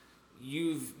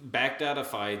you've backed out of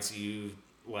fights. You've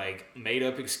made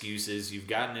up excuses. You've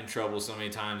gotten in trouble so many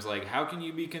times. Like, how can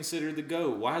you be considered the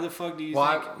GOAT? Why the fuck do you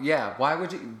think? Yeah, why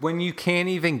would you, when you can't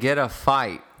even get a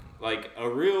fight? Like, a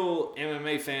real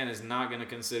MMA fan is not going to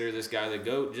consider this guy the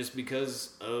GOAT just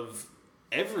because of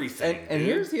everything. And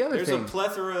here's the other thing. There's a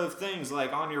plethora of things,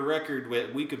 like, on your record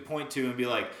we could point to and be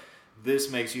like,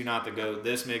 this makes you not the GOAT.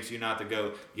 This makes you not the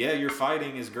GOAT. Yeah, your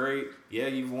fighting is great. Yeah,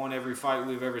 you've won every fight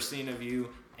we've ever seen of you.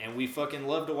 And we fucking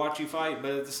love to watch you fight,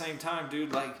 but at the same time,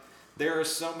 dude, like, there are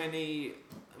so many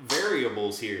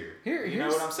variables here. You know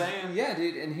what I'm saying? Yeah,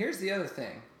 dude, and here's the other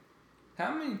thing.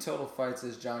 How many total fights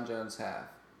does John Jones have?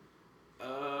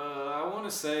 I want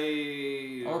to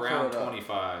say around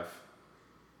 25.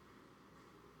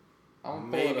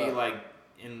 maybe like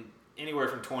in anywhere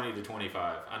from 20 to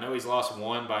 25. I know he's lost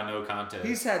one by no contest.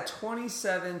 He's had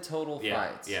 27 total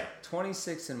fights. Yeah.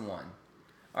 26-1.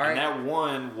 All right. And that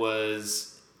one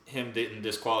was him getting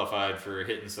disqualified for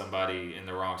hitting somebody in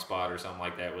the wrong spot or something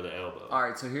like that with an elbow. All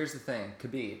right, so here's the thing.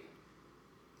 Khabib,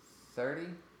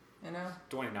 30-0?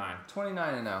 29.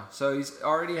 29-0. So he's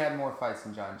already had more fights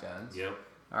than John Jones. Yep.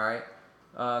 All right.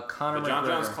 Conor But John McGregor.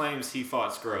 Jones claims he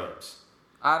fought scrubs.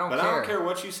 I don't care. But I don't care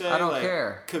what you say. I don't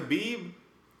care. Khabib,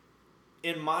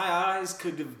 in my eyes,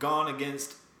 could have gone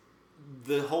against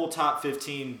the whole top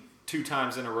 15 2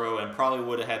 times in a row and probably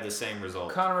would have had the same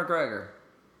result. Conor McGregor,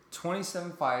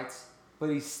 27 fights, but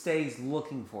he stays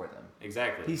looking for them.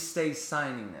 Exactly. He stays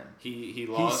signing them. He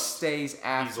lost. He stays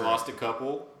after. He's lost a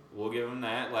couple. We'll give him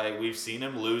that. Like, we've seen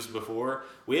him lose before.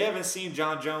 We haven't seen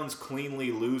John Jones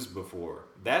cleanly lose before.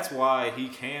 That's why he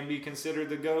can be considered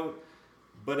the GOAT.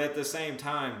 But at the same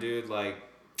time, dude, like,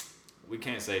 we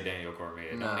can't say Daniel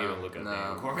Cormier. Don't even look up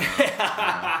Daniel Cormier.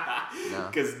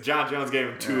 Because John Jones gave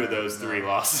him 2 of those 3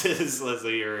 losses. Let's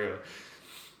be real.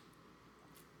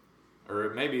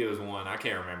 Or maybe it was 1. I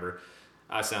can't remember.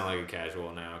 I sound like a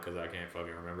casual now because I can't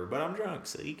fucking remember. But I'm drunk,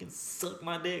 so you can suck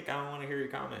my dick. I don't want to hear your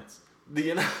comments.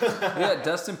 You know? Yeah,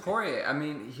 Dustin Poirier. I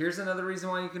mean, here's another reason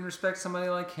why you can respect somebody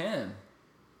like him.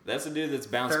 That's a dude that's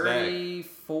bounced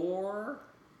 34? back.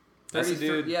 That's a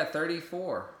dude. Yeah,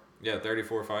 34. Yeah,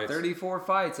 34 fights. 34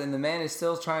 fights, and the man is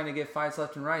still trying to get fights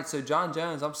left and right. So, John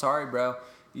Jones, I'm sorry, bro.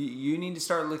 You need to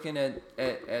start looking at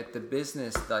the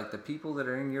business, like the people that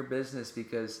are in your business,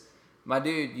 because, my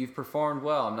dude, you've performed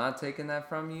well. I'm not taking that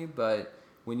from you, but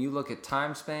when you look at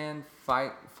time span,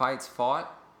 fights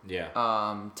fought,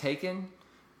 taken,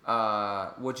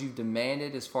 what you've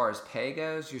demanded as far as pay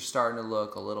goes, you're starting to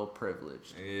look a little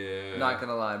privileged. Yeah. Not going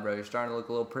to lie, bro. You're starting to look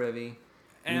a little privy.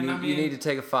 And you need to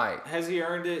take a fight. Has he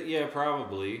earned it? Yeah,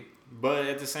 probably. But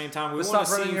at the same time, we want to stop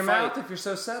see running you your fight. mouth if you're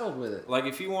so settled with it. Like,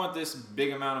 if you want this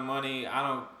big amount of money, I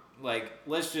don't, like,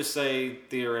 let's just say,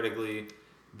 theoretically,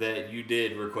 that you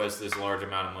did request this large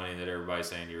amount of money that everybody's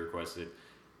saying you requested.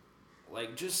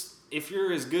 Like, just, if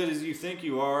you're as good as you think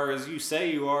you are, as you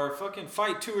say you are, fucking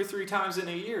fight 2 or 3 times in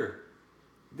a year.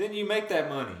 Then you make that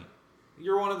money.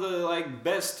 You're one of the, like,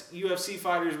 best UFC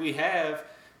fighters we have.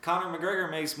 Conor McGregor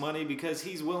makes money because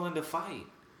he's willing to fight.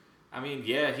 I mean,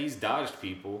 yeah, he's dodged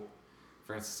people.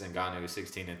 Francis Ngannou is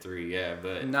 16-3, yeah,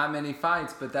 but not many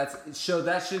fights, but that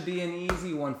should be an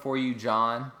easy one for you,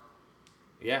 John.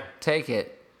 Yeah, take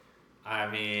it. I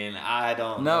mean, I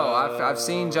don't know. No, I've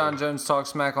seen John Jones talk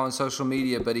smack on social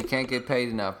media, but he can't get paid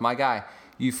enough. My guy,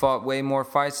 you fought way more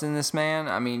fights than this man.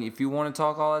 I mean, if you want to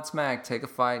talk all that smack, take a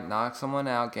fight, knock someone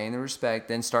out, gain the respect,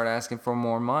 then start asking for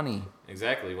more money.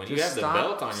 Exactly. When you have the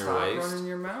belt on your waist. Stop running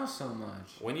your mouth so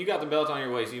much. When you got the belt on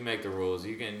your waist, you make the rules.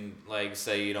 You can, like,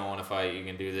 say you don't want to fight. You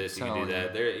can do this. You can do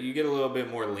that. You get a little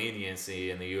bit more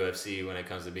leniency in the UFC when it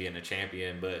comes to being a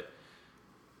champion. But,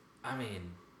 I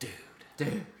mean,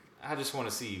 dude. I just want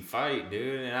to see you fight,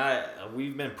 dude. And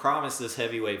we've been promised this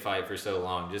heavyweight fight for so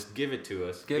long. Just give it to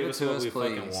us. Give us what we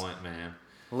please. Fucking want, man.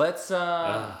 Let's,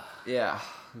 yeah.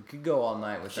 We could go all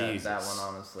night with that one,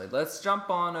 honestly. Let's jump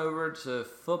on over to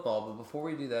football, but before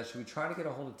we do that, should we try to get a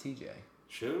hold of TJ?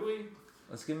 Should we?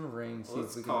 Let's give him a ring, see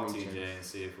if we call can reach TJ him. and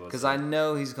see if because I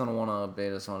know he's going to want to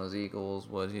update us on his Eagles,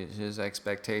 what his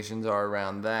expectations are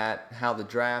around that, how the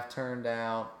draft turned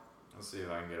out. Let's see if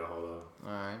I can get a hold of him.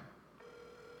 All right.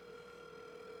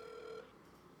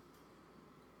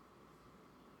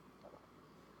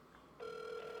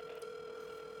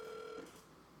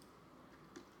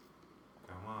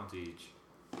 Teach.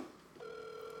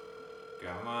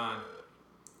 Come on.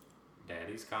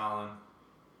 Daddy's calling.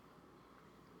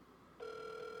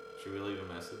 Should we leave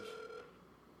a message?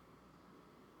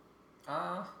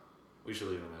 We should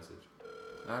leave a message.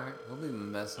 Alright, we'll leave him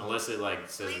a message. Unless it, like,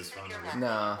 says his phone number.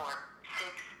 Nah.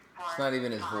 It's not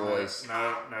even his voice.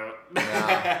 No.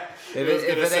 If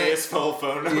it say his full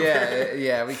phone number.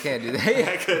 Yeah, we can't do that.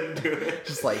 I couldn't do it.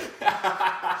 Just like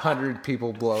 100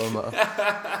 people blow him up.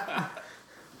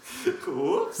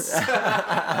 Whoops.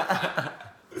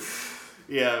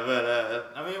 Yeah,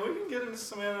 but I mean, we can get into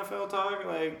some NFL talk.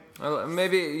 Like,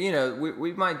 maybe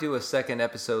we might do a second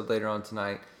episode later on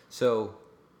tonight. So,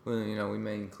 we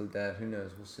may include that. Who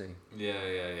knows? We'll see.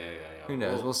 Yeah. Who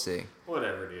knows? We'll see.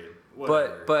 Whatever, dude.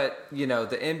 Whatever. But the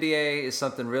NBA is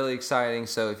something really exciting.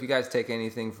 So if you guys take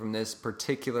anything from this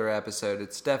particular episode,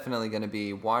 it's definitely going to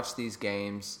be watch these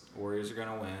games. Warriors are going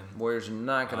to win. Warriors are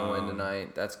not going to win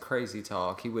tonight. That's crazy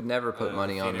talk. He would never put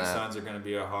money on that. Phoenix Suns are going to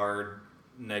be a hard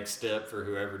next step for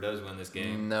whoever does win this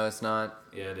game. No, it's not.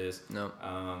 Yeah, it is. No.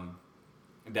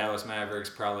 Dallas Mavericks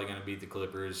probably going to beat the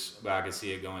Clippers, but I could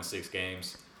see it going 6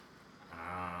 games.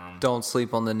 Don't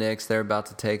sleep on the Knicks. They're about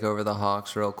to take over the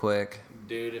Hawks real quick.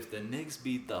 Dude, if the Knicks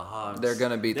beat the Hawks, they're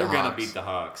going to beat the Hawks. They're going to beat the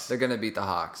Hawks. They're going to beat the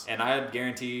Hawks. And I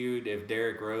guarantee you, if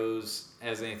Derrick Rose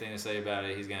has anything to say about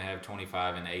it, he's going to have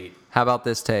 25 and 8. How about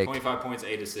this take? 25 points,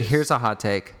 8 assists. Here's a hot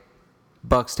take.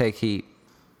 Bucks take Heat.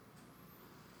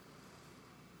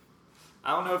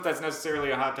 I don't know if that's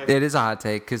necessarily a hot take. It is a hot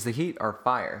take because the Heat are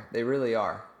fire. They really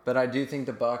are. But I do think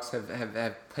the Bucks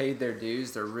have paid their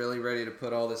dues. They're really ready to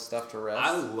put all this stuff to rest.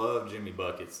 I love Jimmy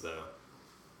Buckets, though.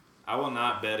 I will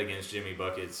not bet against Jimmy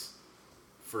Buckets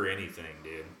for anything,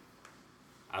 dude.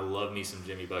 I love me some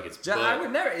Jimmy Buckets. I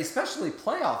would never, especially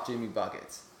playoff Jimmy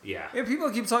Buckets. Yeah.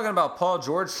 People keep talking about Paul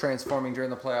George transforming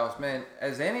during the playoffs. Man,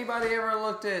 has anybody ever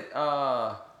looked at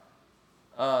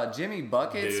Jimmy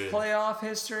Buckets' playoff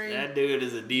history? That dude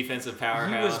is a defensive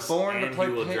powerhouse. He was born to play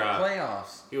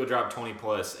playoffs. He will drop 20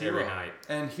 plus every night.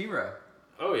 And Hero.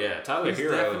 Oh yeah, Tyler He's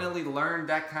Hero. Definitely learned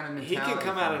that kind of mentality. He can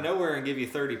come out of nowhere and give you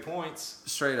 30 points.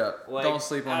 Straight up. Don't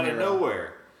sleep on Hero. Out of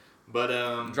nowhere. But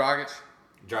Dragic.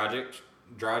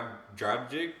 Goran.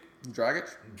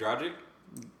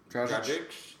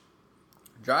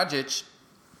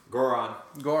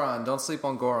 Don't sleep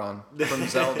on Goran.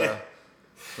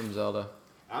 From Zelda.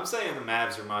 I'm saying the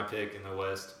Mavs are my pick in the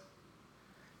West.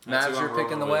 Mavs your pick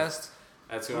in the West?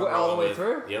 That's who I'm all the way with.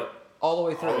 through? Yep. All the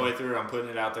way through? All the way through. I'm putting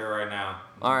it out there right now.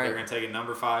 All right. They're going to take it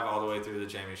number 5 all the way through the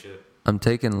championship. I'm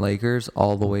taking Lakers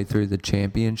all the way through the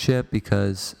championship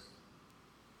because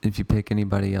if you pick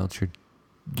anybody else,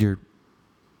 you're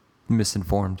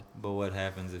misinformed. But what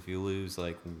happens if you lose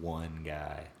like one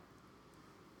guy?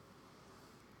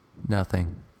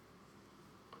 Nothing.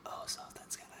 Oh,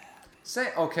 something's going to happen.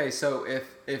 So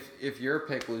if your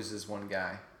pick loses one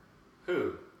guy.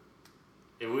 Who?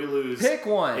 If we lose... Pick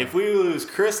one. If we lose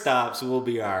Kristaps, we'll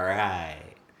be all right.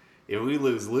 If we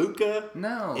lose Luka,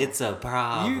 no, it's a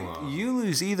problem. You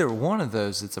lose either one of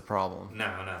those, it's a problem.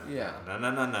 No.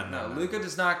 Luka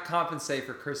does not compensate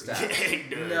for Kristaps. He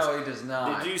does. No, he does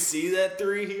not. Did you see that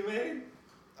 3 he made?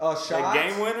 A shot? A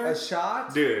game winner? A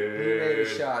shot? Dude. He made a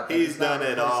shot. He's done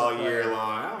it all year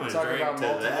long. I'm going to drink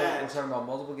to that. We're talking about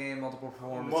multiple game, multiple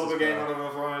performances. Multiple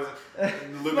performances.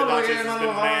 Luka Doncic is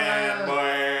the man,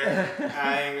 boy.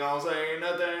 I ain't going to say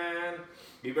nothing.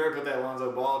 You better put that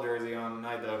Lonzo Ball jersey on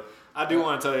tonight, though. I do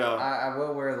want to tell y'all. I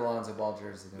will wear the Lonzo Ball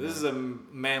jersey tonight. This is a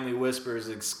Manly Whispers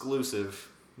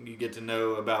exclusive. You get to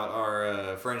know about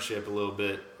our friendship a little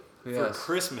bit. Yes. For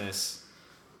Christmas...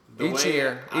 Each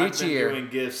year. I've been doing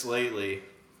gifts lately.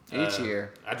 Each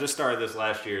year. I just started this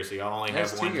last year, so y'all only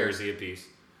have one jersey apiece.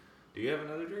 Do you have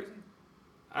another jersey?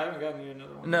 I haven't gotten you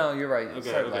another one. No, you're right.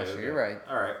 Okay. Last year. You're right.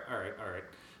 All right.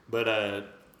 But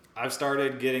I've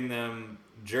started getting them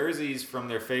jerseys from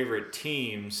their favorite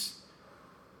teams,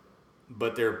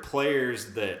 but they're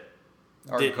players that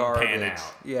didn't pan out.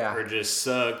 Yeah. Or just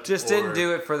sucked. Just didn't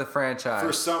do it for the franchise.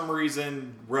 For some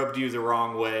reason, rubbed you the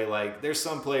wrong way. Like, there's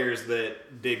some players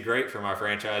that did great for my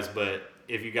franchise, but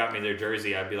if you got me their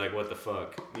jersey, I'd be like, what the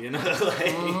fuck? You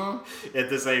know? At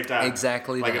the same time.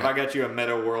 Exactly Like, if I got you a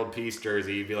Meta World Peace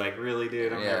jersey, you'd be like, really,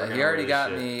 dude? I'm never gonna he already wear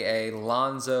got this shit. me a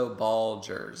Lonzo Ball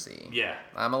jersey. Yeah.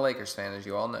 I'm a Lakers fan, as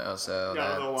you all know, so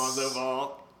Got a Lonzo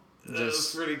Ball. That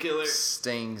was pretty killer.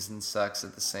 Stings and sucks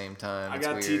at the same time. I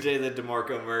got TJ the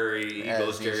DeMarco Murray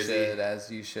Eagles jersey.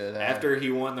 As you should have. After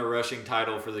he won the rushing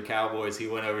title for the Cowboys, he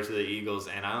went over to the Eagles,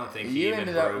 and I don't think he even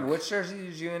ended broke. Up, which jersey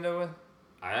did you end up with?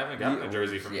 I haven't gotten a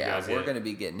jersey from you guys yet. We're going to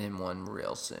be getting him one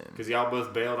real soon. Because y'all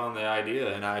both bailed on the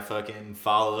idea, and I fucking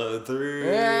followed through,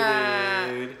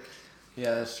 dude.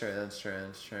 Yeah, that's true.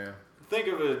 Think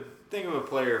of a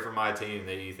player from my team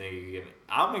that you think you could give me.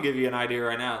 I'm going to give you an idea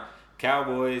right now.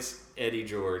 Cowboys, Eddie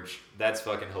George. That's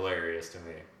fucking hilarious to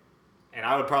me. And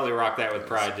I would probably rock that with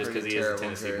pride just because he is a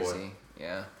Tennessee boy.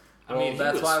 Yeah. Well,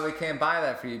 that's why we can't buy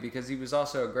that for you, because he was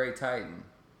also a great Titan.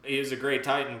 He was a great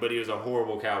Titan, but he was a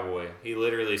horrible Cowboy. He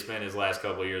literally spent his last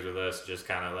couple of years with us just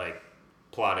kind of like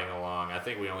plodding along. I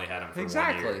think we only had him for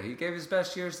 1 year. He gave his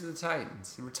best years to the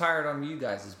Titans. He retired on you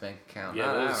guys' bank account,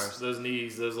 not ours. Those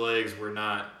knees, those legs were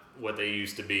not what they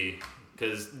used to be.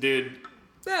 Because, dude...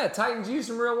 Yeah, Titans used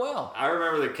him real well. I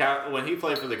remember when he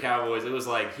played for the Cowboys, it was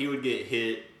like he would get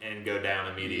hit and go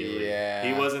down immediately. Yeah.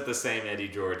 He wasn't the same Eddie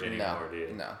George anymore,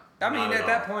 dude. No. I mean, at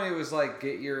that point, it was like,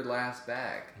 get your last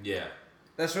bag. Yeah.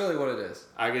 That's really what it is.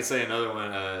 I could say another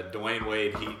one, Dwayne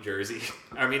Wade Heat jersey.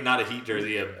 I mean, not a Heat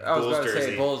jersey, a Bulls jersey. I was about to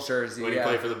say Bulls jersey, when he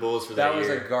played for the Bulls for that year.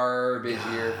 That was a garbage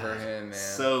year for him, man.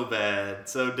 So bad.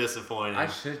 So disappointing. I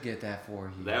should get that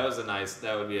for you.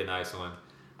 That would be a nice one.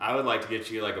 I would like to get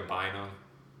you like a Bynum.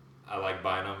 I like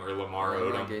Bynum or Lamar I'm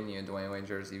Odom. not getting you a Dwayne Wade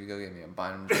jersey. You go get me a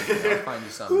Bynum jersey. I'll find you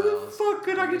something Who else. the fuck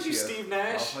could I get you Steve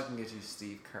Nash? I'll fucking get you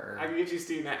Steve Kerr. I can get you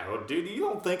Steve Nash. Oh, dude, you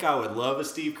don't think I would love a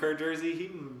Steve Kerr jersey? He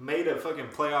made a fucking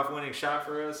playoff winning shot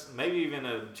for us. Maybe even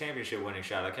a championship winning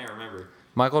shot. I can't remember.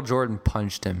 Michael Jordan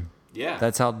punched him. Yeah.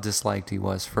 That's how disliked he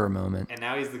was for a moment. And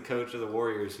now he's the coach of the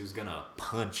Warriors who's going to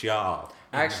punch y'all.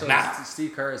 Actually,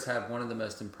 Steve Kerr has had one of the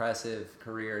most impressive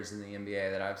careers in the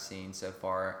NBA that I've seen so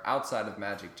far, outside of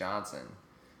Magic Johnson.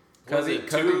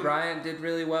 Kobe Bryant did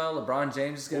really well. LeBron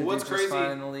James is going to do just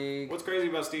fine in the league. What's crazy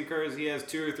about Steve Kerr is he has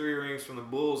 2 or 3 rings from the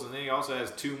Bulls, and then he also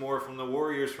has 2 more from the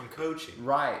Warriors from coaching.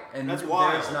 Right. And that's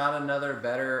wild. There's not another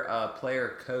better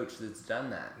player coach that's done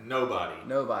that.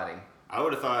 Nobody. I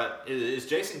would have thought, is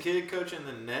Jason Kidd coaching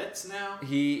the Nets now?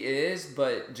 He is,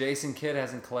 but Jason Kidd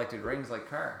hasn't collected rings like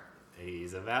Kerr.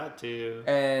 He's about to.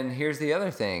 And here's the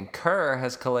other thing. Kerr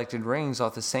has collected rings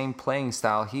off the same playing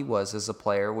style he was as a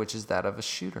player, which is that of a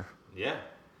shooter. Yeah.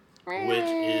 Which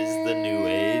is the new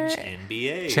age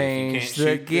NBA. Change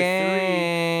the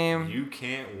game. You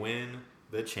can't win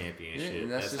the championship.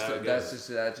 Yeah,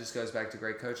 that just goes back to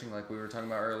great coaching, like we were talking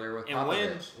about earlier with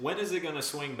Popovich. And when is it going to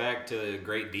swing back to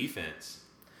great defense?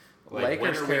 Like, Lakers when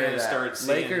are we carry going to that. start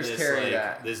seeing Lakers carry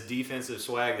that. this defensive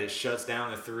swag that shuts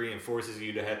down a 3 and forces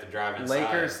you to have to drive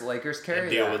inside? Lakers carry and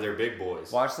deal that. with their big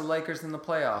boys. Watch the Lakers in the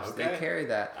playoffs. Okay. They carry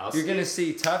that. You're going to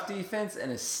see tough defense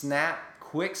and a snap,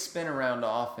 quick spin around to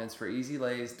offense for easy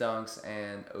lays, dunks,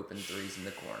 and open threes in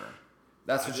the corner.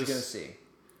 That's what you're going to see.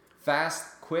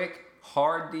 Fast, quick,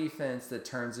 hard defense that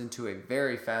turns into a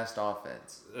very fast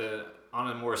offense. On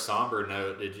a more somber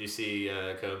note, did you see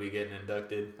Kobe getting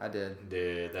inducted? I did.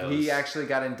 He actually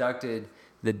got inducted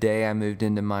the day I moved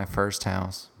into my first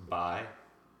house. By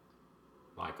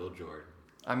Michael Jordan.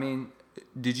 I mean,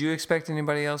 did you expect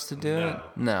anybody else to do it?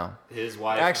 No. His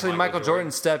wife. Actually, Michael Jordan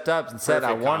stepped up and said,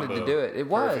 I wanted to do it. It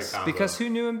was because who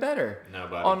knew him better?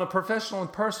 Nobody. On a professional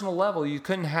and personal level, you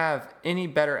couldn't have any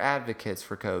better advocates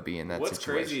for Kobe in that What's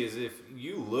situation. What's crazy is if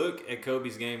you look at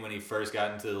Kobe's game when he first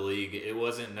got into the league, it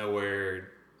wasn't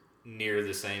nowhere near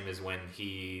the same as when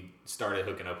he started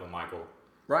hooking up with Michael.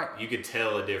 Right. You could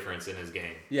tell a difference in his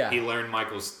game. Yeah. He learned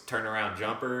Michael's turnaround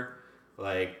jumper,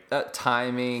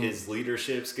 timing, his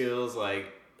leadership skills.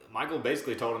 Michael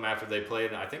basically told him after they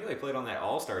played. I think they played on that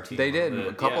All-Star team. They did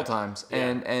a couple times,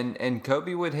 yeah. And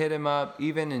Kobe would hit him up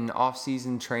even in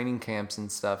off-season training camps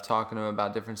and stuff, talking to him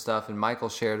about different stuff. And Michael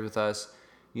shared with us,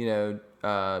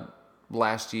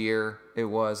 last year it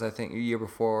was, I think, a year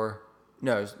before.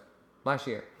 No, it was last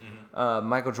year. Mm-hmm.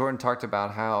 Michael Jordan talked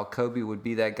about how Kobe would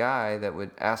be that guy that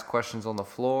would ask questions on the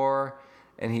floor,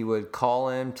 and he would call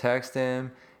him, text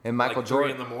him. And Michael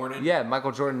Jordan, 3 in the morning? Yeah,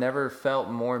 Michael Jordan never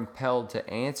felt more impelled to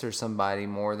answer somebody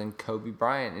more than Kobe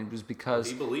Bryant. It was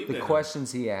because the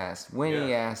questions he asked, when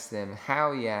he asked them,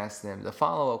 how he asked them, the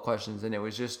follow-up questions. And it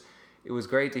was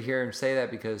great to hear him say that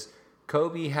because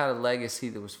Kobe had a legacy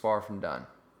that was far from done.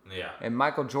 Yeah. And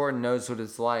Michael Jordan knows what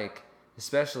it's like,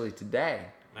 especially today,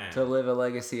 to live a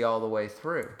legacy all the way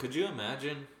through. Could you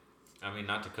imagine? I mean,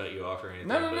 not to cut you off or anything.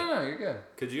 No, you're good.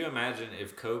 Could you imagine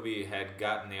if Kobe had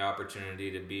gotten the opportunity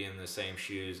to be in the same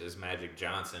shoes as Magic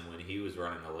Johnson when he was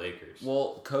running the Lakers?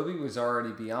 Well, Kobe was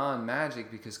already beyond Magic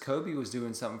because Kobe was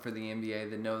doing something for the NBA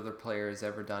that no other player has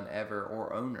ever done ever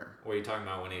or owner. What are you talking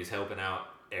about when he's helping out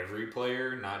every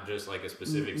player, not just like a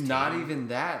specific team? Not even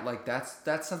that.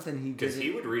 That's something he did. Because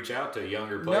he would reach out to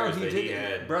younger players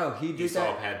he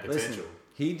saw had potential. Listen,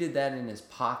 he did that in his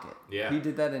pocket. Yeah. He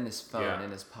did that in his phone, in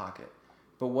his pocket.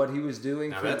 But what he was doing...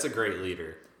 that's a great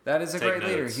leader. That is a great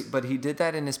leader. But he did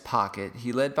that in his pocket.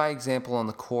 He led by example on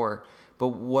the court. But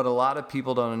what a lot of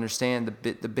people don't understand,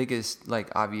 the biggest,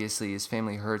 obviously his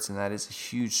family hurts, and that is a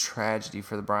huge tragedy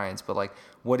for the Bryants. But,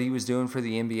 what he was doing for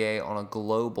the NBA on a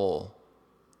global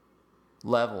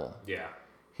level. Yeah.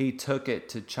 He took it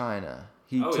to China.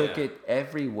 He took it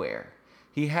everywhere.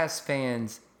 He has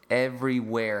fans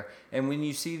everywhere. And when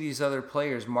you see these other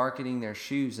players marketing their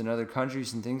shoes in other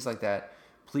countries and things like that,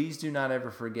 please do not ever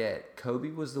forget,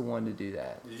 Kobe was the one to do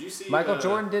that. Did you see Michael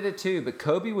Jordan did it too, but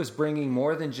Kobe was bringing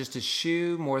more than just a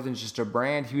shoe, more than just a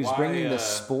brand. He was bringing the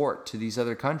sport to these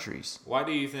other countries. Why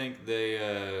do you think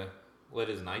they let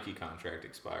his Nike contract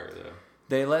expire, though?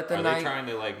 They let the Are they trying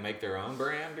to make their own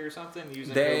brand or something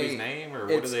using Kobe's name, or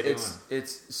what are they doing?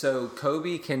 So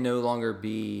Kobe can no longer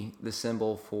be the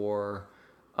symbol for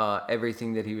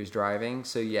everything that he was driving.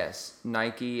 So yes,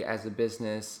 Nike as a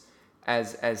business,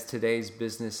 as today's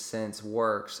business sense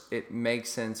works, it makes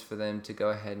sense for them to go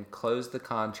ahead and close the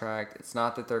contract. It's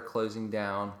not that they're closing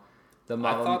down The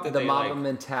Mamba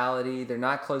mentality. They're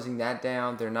not closing that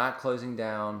down. They're not closing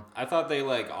down. I thought they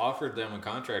offered them a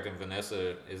contract, and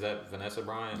Vanessa, is that Vanessa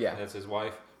Bryant? Yeah, that's his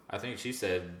wife. I think she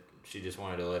said she just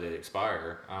wanted to let it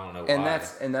expire. I don't know why.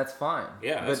 And that's fine.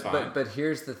 Yeah, that's fine. But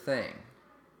here's the thing.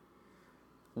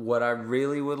 What I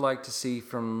really would like to see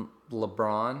from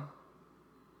LeBron,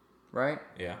 right?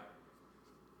 Yeah.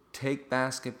 Take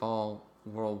basketball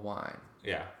worldwide.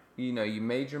 Yeah. You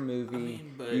made your movie.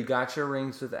 You got your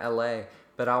rings with LA.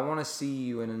 But I want to see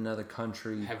you in another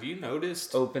country. Have you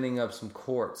noticed opening up some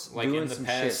courts, doing some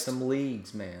shit, some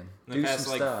leagues, man? In the past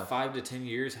 5 to 10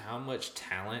 years, how much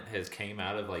talent has came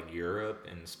out of Europe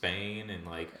and Spain and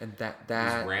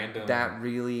that random that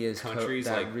really is countries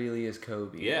really is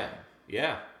Kobe. Yeah, man.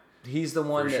 yeah. He's the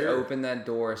one that opened that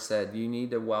door. Said you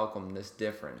need to welcome this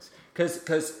difference,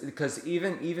 because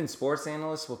even sports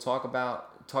analysts will talk about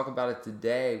it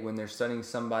today when they're studying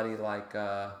somebody like.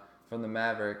 From the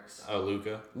Mavericks. Oh,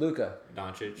 Luka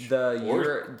Doncic.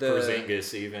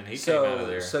 Porzingis even. He came out of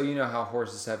there. So you know how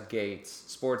horses have gaits.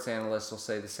 Sports analysts will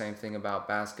say the same thing about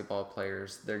basketball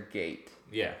players. Their gait.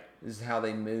 Yeah. This is how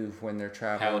they move when they're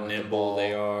traveling how with nimble the ball.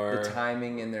 They are. The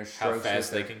timing in their strokes. How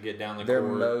fast they can get down the their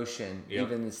court. Their motion. Yep.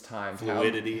 Even this time.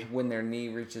 Fluidity. When their knee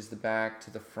reaches the back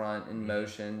to the front in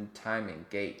motion. Timing.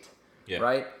 Gait. Yeah.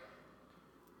 Right?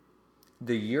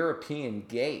 The European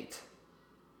gait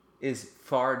is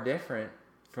far different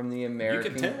from the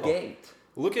American gait.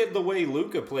 Look at the way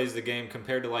Luka plays the game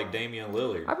compared to Damian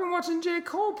Lillard. I've been watching J.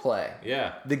 Cole play.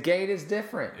 Yeah, the gait is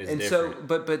different, so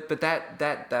but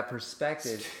that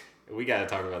perspective. We got to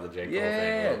talk about the J. Cole thing.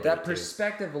 Yeah, that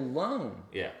perspective alone.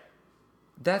 Yeah,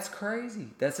 that's crazy.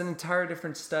 That's an entire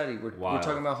different study. We're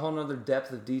talking about a whole nother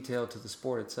depth of detail to the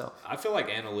sport itself. I feel like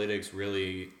analytics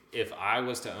really. If I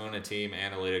was to own a team,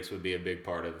 analytics would be a big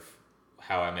part of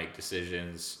how I make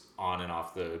decisions on and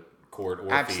off the court or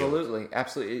field.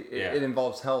 Absolutely. It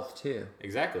involves health too.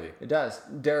 Exactly. It does.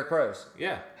 Derrick Rose.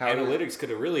 Yeah. Analytics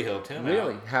could have really helped him out.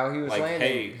 Really? How he was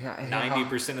landing. Hey,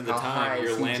 90% of the time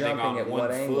you're landing on one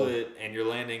foot and you're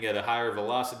landing at a higher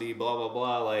velocity, blah,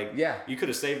 blah, blah. You could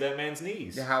have saved that man's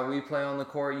knees. How we play on the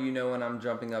court, when I'm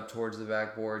jumping up towards the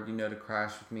backboard, to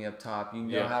crash with me up top. You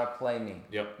know how to play me.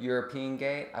 Yep. European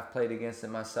gate, I've played against it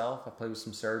myself. I played with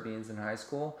some Serbians in high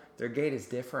school. Their gait is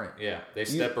different. Yeah. They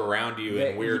step around you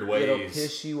in weird ways. It'll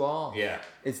piss you off. Yeah.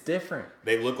 It's different.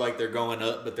 They look like they're going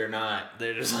up, but they're not.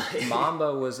 They're just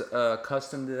Mamba was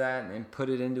accustomed to that and put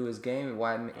it into his game.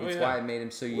 Why it made him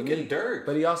so unique. Look at Dirk.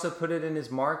 But he also put it in his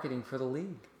marketing for the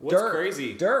league. What's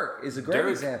crazy? Dirk is a great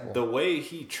example. The way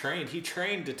he trained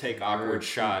to take awkward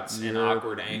shots and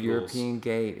awkward angles. European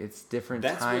gate. It's different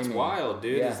timing. That's what's wild,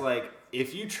 dude. Yeah. Is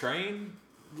if you train,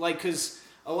 because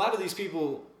a lot of these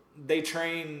people, they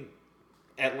train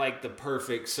at the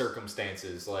perfect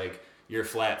circumstances. You're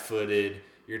flat-footed,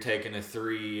 you're taking a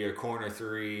three, a corner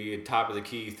three, a top of the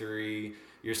key three,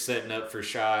 you're setting up for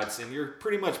shots, and you're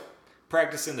pretty much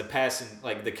practicing the passing,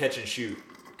 the catch and shoot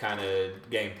kind of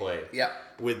gameplay. Yeah.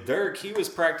 With Dirk, he was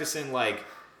practicing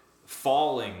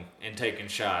falling and taking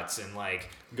shots and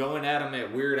going at him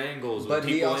at weird angles with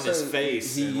people in his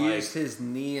face. He used his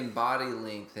knee and body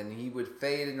length, and he would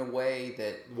fade in a way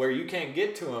that where you can't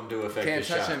get to him to affect his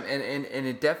shot. Can't touch him, and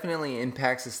it definitely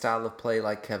impacts the style of play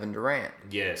like Kevin Durant.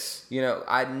 Yes.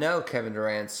 I know Kevin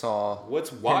Durant saw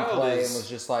what's wild him play is, and was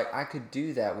just I could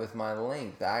do that with my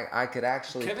length. I could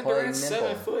actually Kevin play Durant's nimble.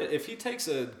 7 foot. If he takes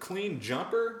a clean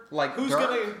jumper,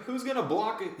 who's gonna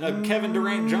block a Kevin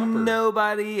Durant jumper?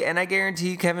 Nobody. And I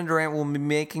guarantee you, Kevin Durant will be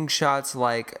making shots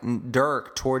like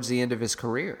Dirk towards the end of his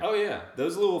career. Oh yeah,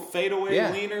 those little fadeaway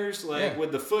leaners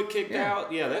with the foot kicked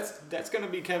out. Yeah, that's going to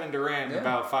be Kevin Durant in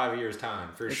about 5 years' time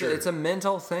for sure. It's a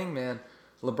mental thing, man.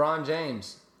 LeBron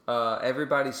James.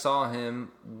 Everybody saw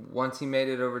him once he made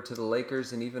it over to the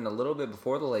Lakers, and even a little bit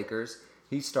before the Lakers,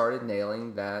 he started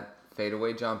nailing that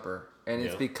fadeaway jumper, and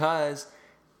it's because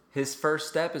his first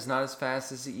step is not as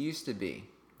fast as it used to be.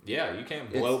 Yeah, you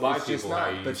can't blow by people how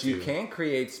you used to. But you can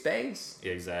create space.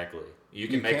 Exactly. You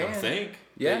can make them think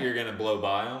that you're going to blow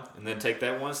by them, and then take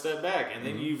that one step back, and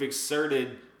then you've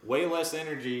exerted way less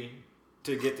energy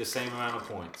to get the same amount of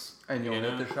points. And you'll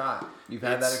hit the shot. You've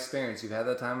had that experience. You've had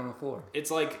that time on the floor.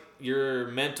 It's like your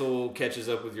mental catches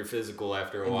up with your physical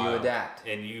after a while. And you adapt.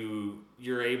 And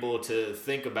you're able to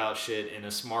think about shit in a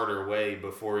smarter way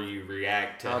before you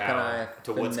react to what's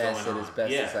going on. It as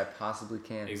best as I possibly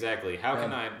can. Exactly. How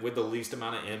can I, with the least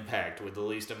amount of impact, with the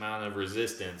least amount of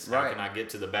resistance, how can I get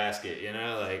to the basket?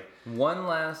 One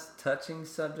last touching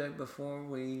subject before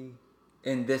we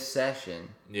in this session.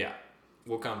 Yeah.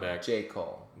 We'll come back. J.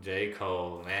 Cole,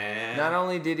 man. Not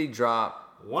only did he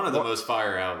drop one of the most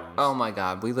fire albums. Oh my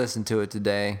God, we listened to it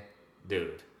today.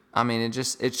 dude. I mean,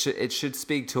 it should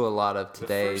speak to a lot of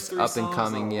today's up and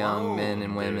coming young men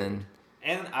and women. Dude.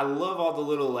 And I love all the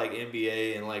little like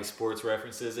NBA and like sports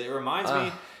references. It reminds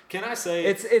me. Can I say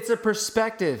it's a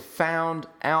perspective found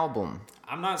album.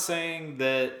 I'm not saying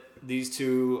that these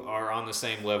two are on the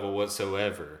same level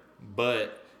whatsoever,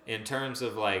 but in terms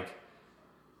of like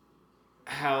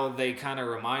how they kind of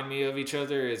remind me of each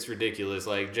other, it's ridiculous.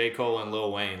 Like J. Cole and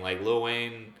Lil Wayne. Like Lil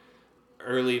Wayne,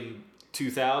 early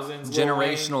 2000s.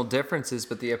 Generational differences,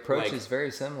 but the approach is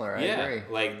very similar. I agree.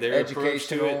 Like their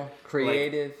educational, approach to it,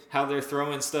 creative. Like how they're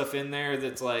throwing stuff in there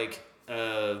that's like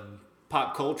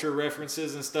pop culture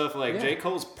references and stuff. Like J.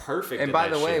 Cole's perfect. And by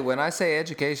the way, when I say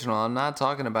educational, I'm not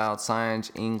talking about science,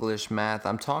 English, math.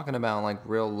 I'm talking about like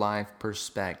real life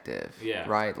perspective. Yeah.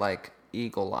 Right? Like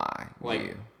eagle eye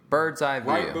view. Bird's eye view.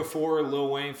 Right before Lil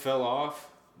Wayne fell off,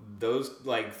 those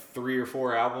like 3 or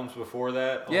 4 albums before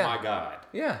that, oh my God.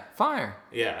 Yeah, fire.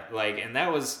 Yeah, like, and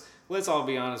that was, let's all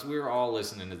be honest, we were all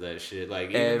listening to that shit. Like,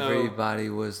 even everybody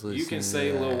was listening. You can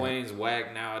say Lil Wayne's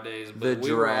whack nowadays, but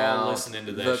we were all listening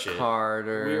to that shit. The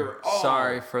Carter, we were all,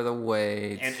 Sorry for the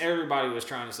Wait. And everybody was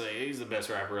trying to say he's the best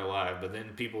rapper alive, but then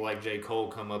people like J. Cole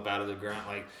come up out of the ground,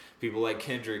 like people like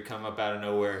Kendrick come up out of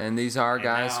nowhere. And these are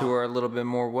guys who are a little bit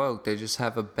more woke. They just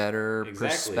have a better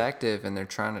perspective, and they're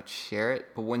trying to share it.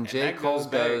 But when J. Cole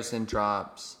goes and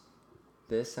drops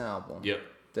this album,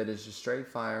 that is just straight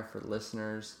fire for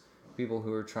listeners, people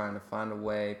who are trying to find a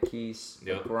way, peace,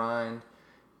 the grind.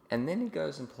 And then he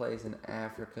goes and plays in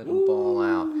Africa to ball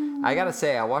out. I gotta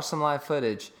say, I watched some live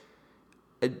footage.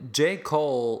 J.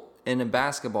 Cole in a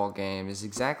basketball game is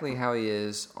exactly how he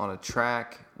is on a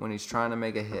track when he's trying to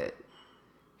make a hit.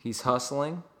 He's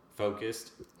hustling.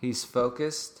 Focused. He's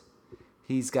focused.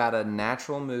 He's got a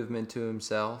natural movement to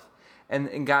himself.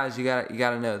 And guys, you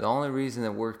gotta know, the only reason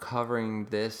that we're covering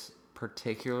this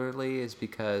particularly is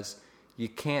because you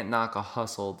can't knock a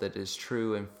hustle that is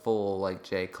true and full like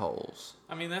J. Cole's.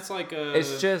 I mean, that's like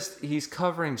it's just, he's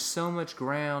covering so much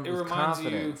ground with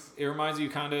confidence. It reminds you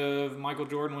kind of Michael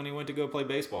Jordan when he went to go play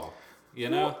baseball. You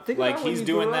know? Like, he's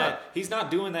doing that. He's not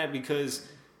doing that because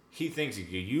he thinks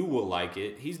you will like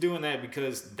it. He's doing that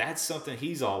because that's something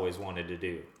he's always wanted to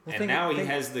do. And now he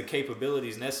has the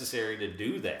capabilities necessary to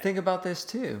do that. Think about this,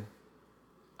 too.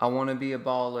 I want to be a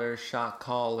baller, shot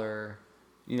caller,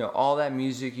 you know, all that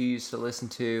music you used to listen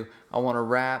to. I want to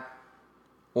rap,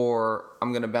 or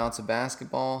I'm going to bounce a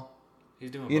basketball.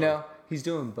 He's doing both. You know, he's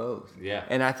doing both. Yeah.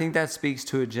 And I think that speaks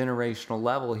to a generational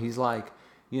level. He's like,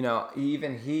 you know,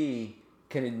 even he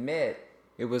can admit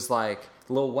it was like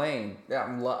Lil Wayne.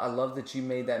 I love that you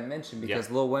made that mention, because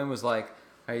Lil Wayne was like,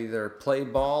 I either play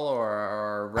ball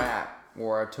or rap.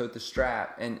 Or I tote the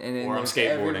strap, and or there's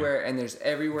everywhere, and there's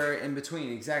everywhere in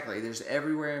between. Exactly, there's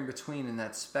everywhere in between in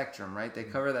that spectrum, right? They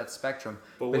cover that spectrum.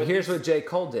 But here's what J.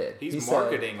 Cole did. He's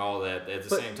marketing all that at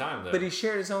the same time, though. But he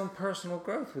shared his own personal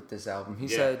growth with this album. He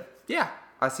said,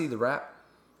 I see the rap,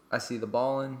 I see the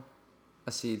balling,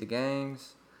 I see the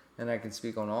games, and I can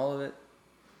speak on all of it,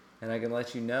 and I can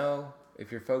let you know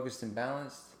if you're focused and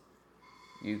balanced,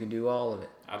 you can do all of it.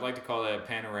 I'd like to call that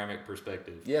panoramic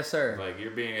perspective. Yes, sir. Like,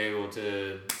 you're being able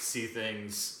to see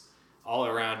things all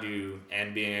around you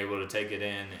and being able to take it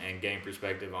in and gain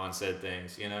perspective on said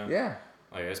things, you know? Yeah.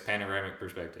 Like, that's panoramic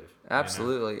perspective.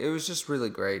 Absolutely. You know? It was just really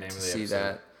great to see episode.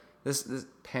 that. This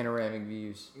panoramic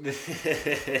views.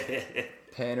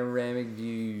 Panoramic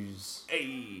views.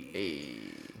 Hey.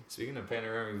 Speaking of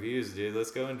panoramic views, dude,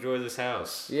 let's go enjoy this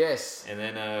house. Yes. And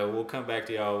then we'll come back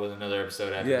to y'all with another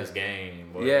episode after this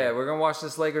game. Boy. Yeah, we're going to watch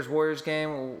this Lakers-Warriors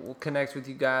game. We'll connect with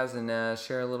you guys and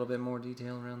share a little bit more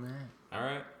detail around that. All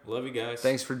right. Love you guys.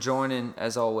 Thanks for joining,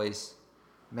 as always.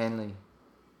 Manly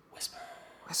Whisper.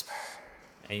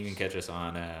 And you can catch us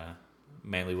on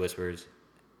Manly Whispers.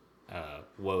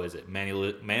 What was it?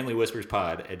 Manly Whispers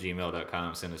Pod at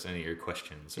gmail.com. Send us any of your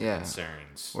questions or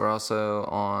concerns. We're also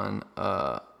on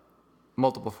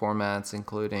multiple formats,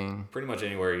 including pretty much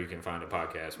anywhere you can find a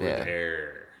podcast. We're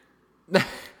there.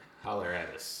 Holler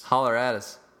at us. Holler at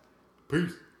us.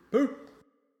 Peace. Peace.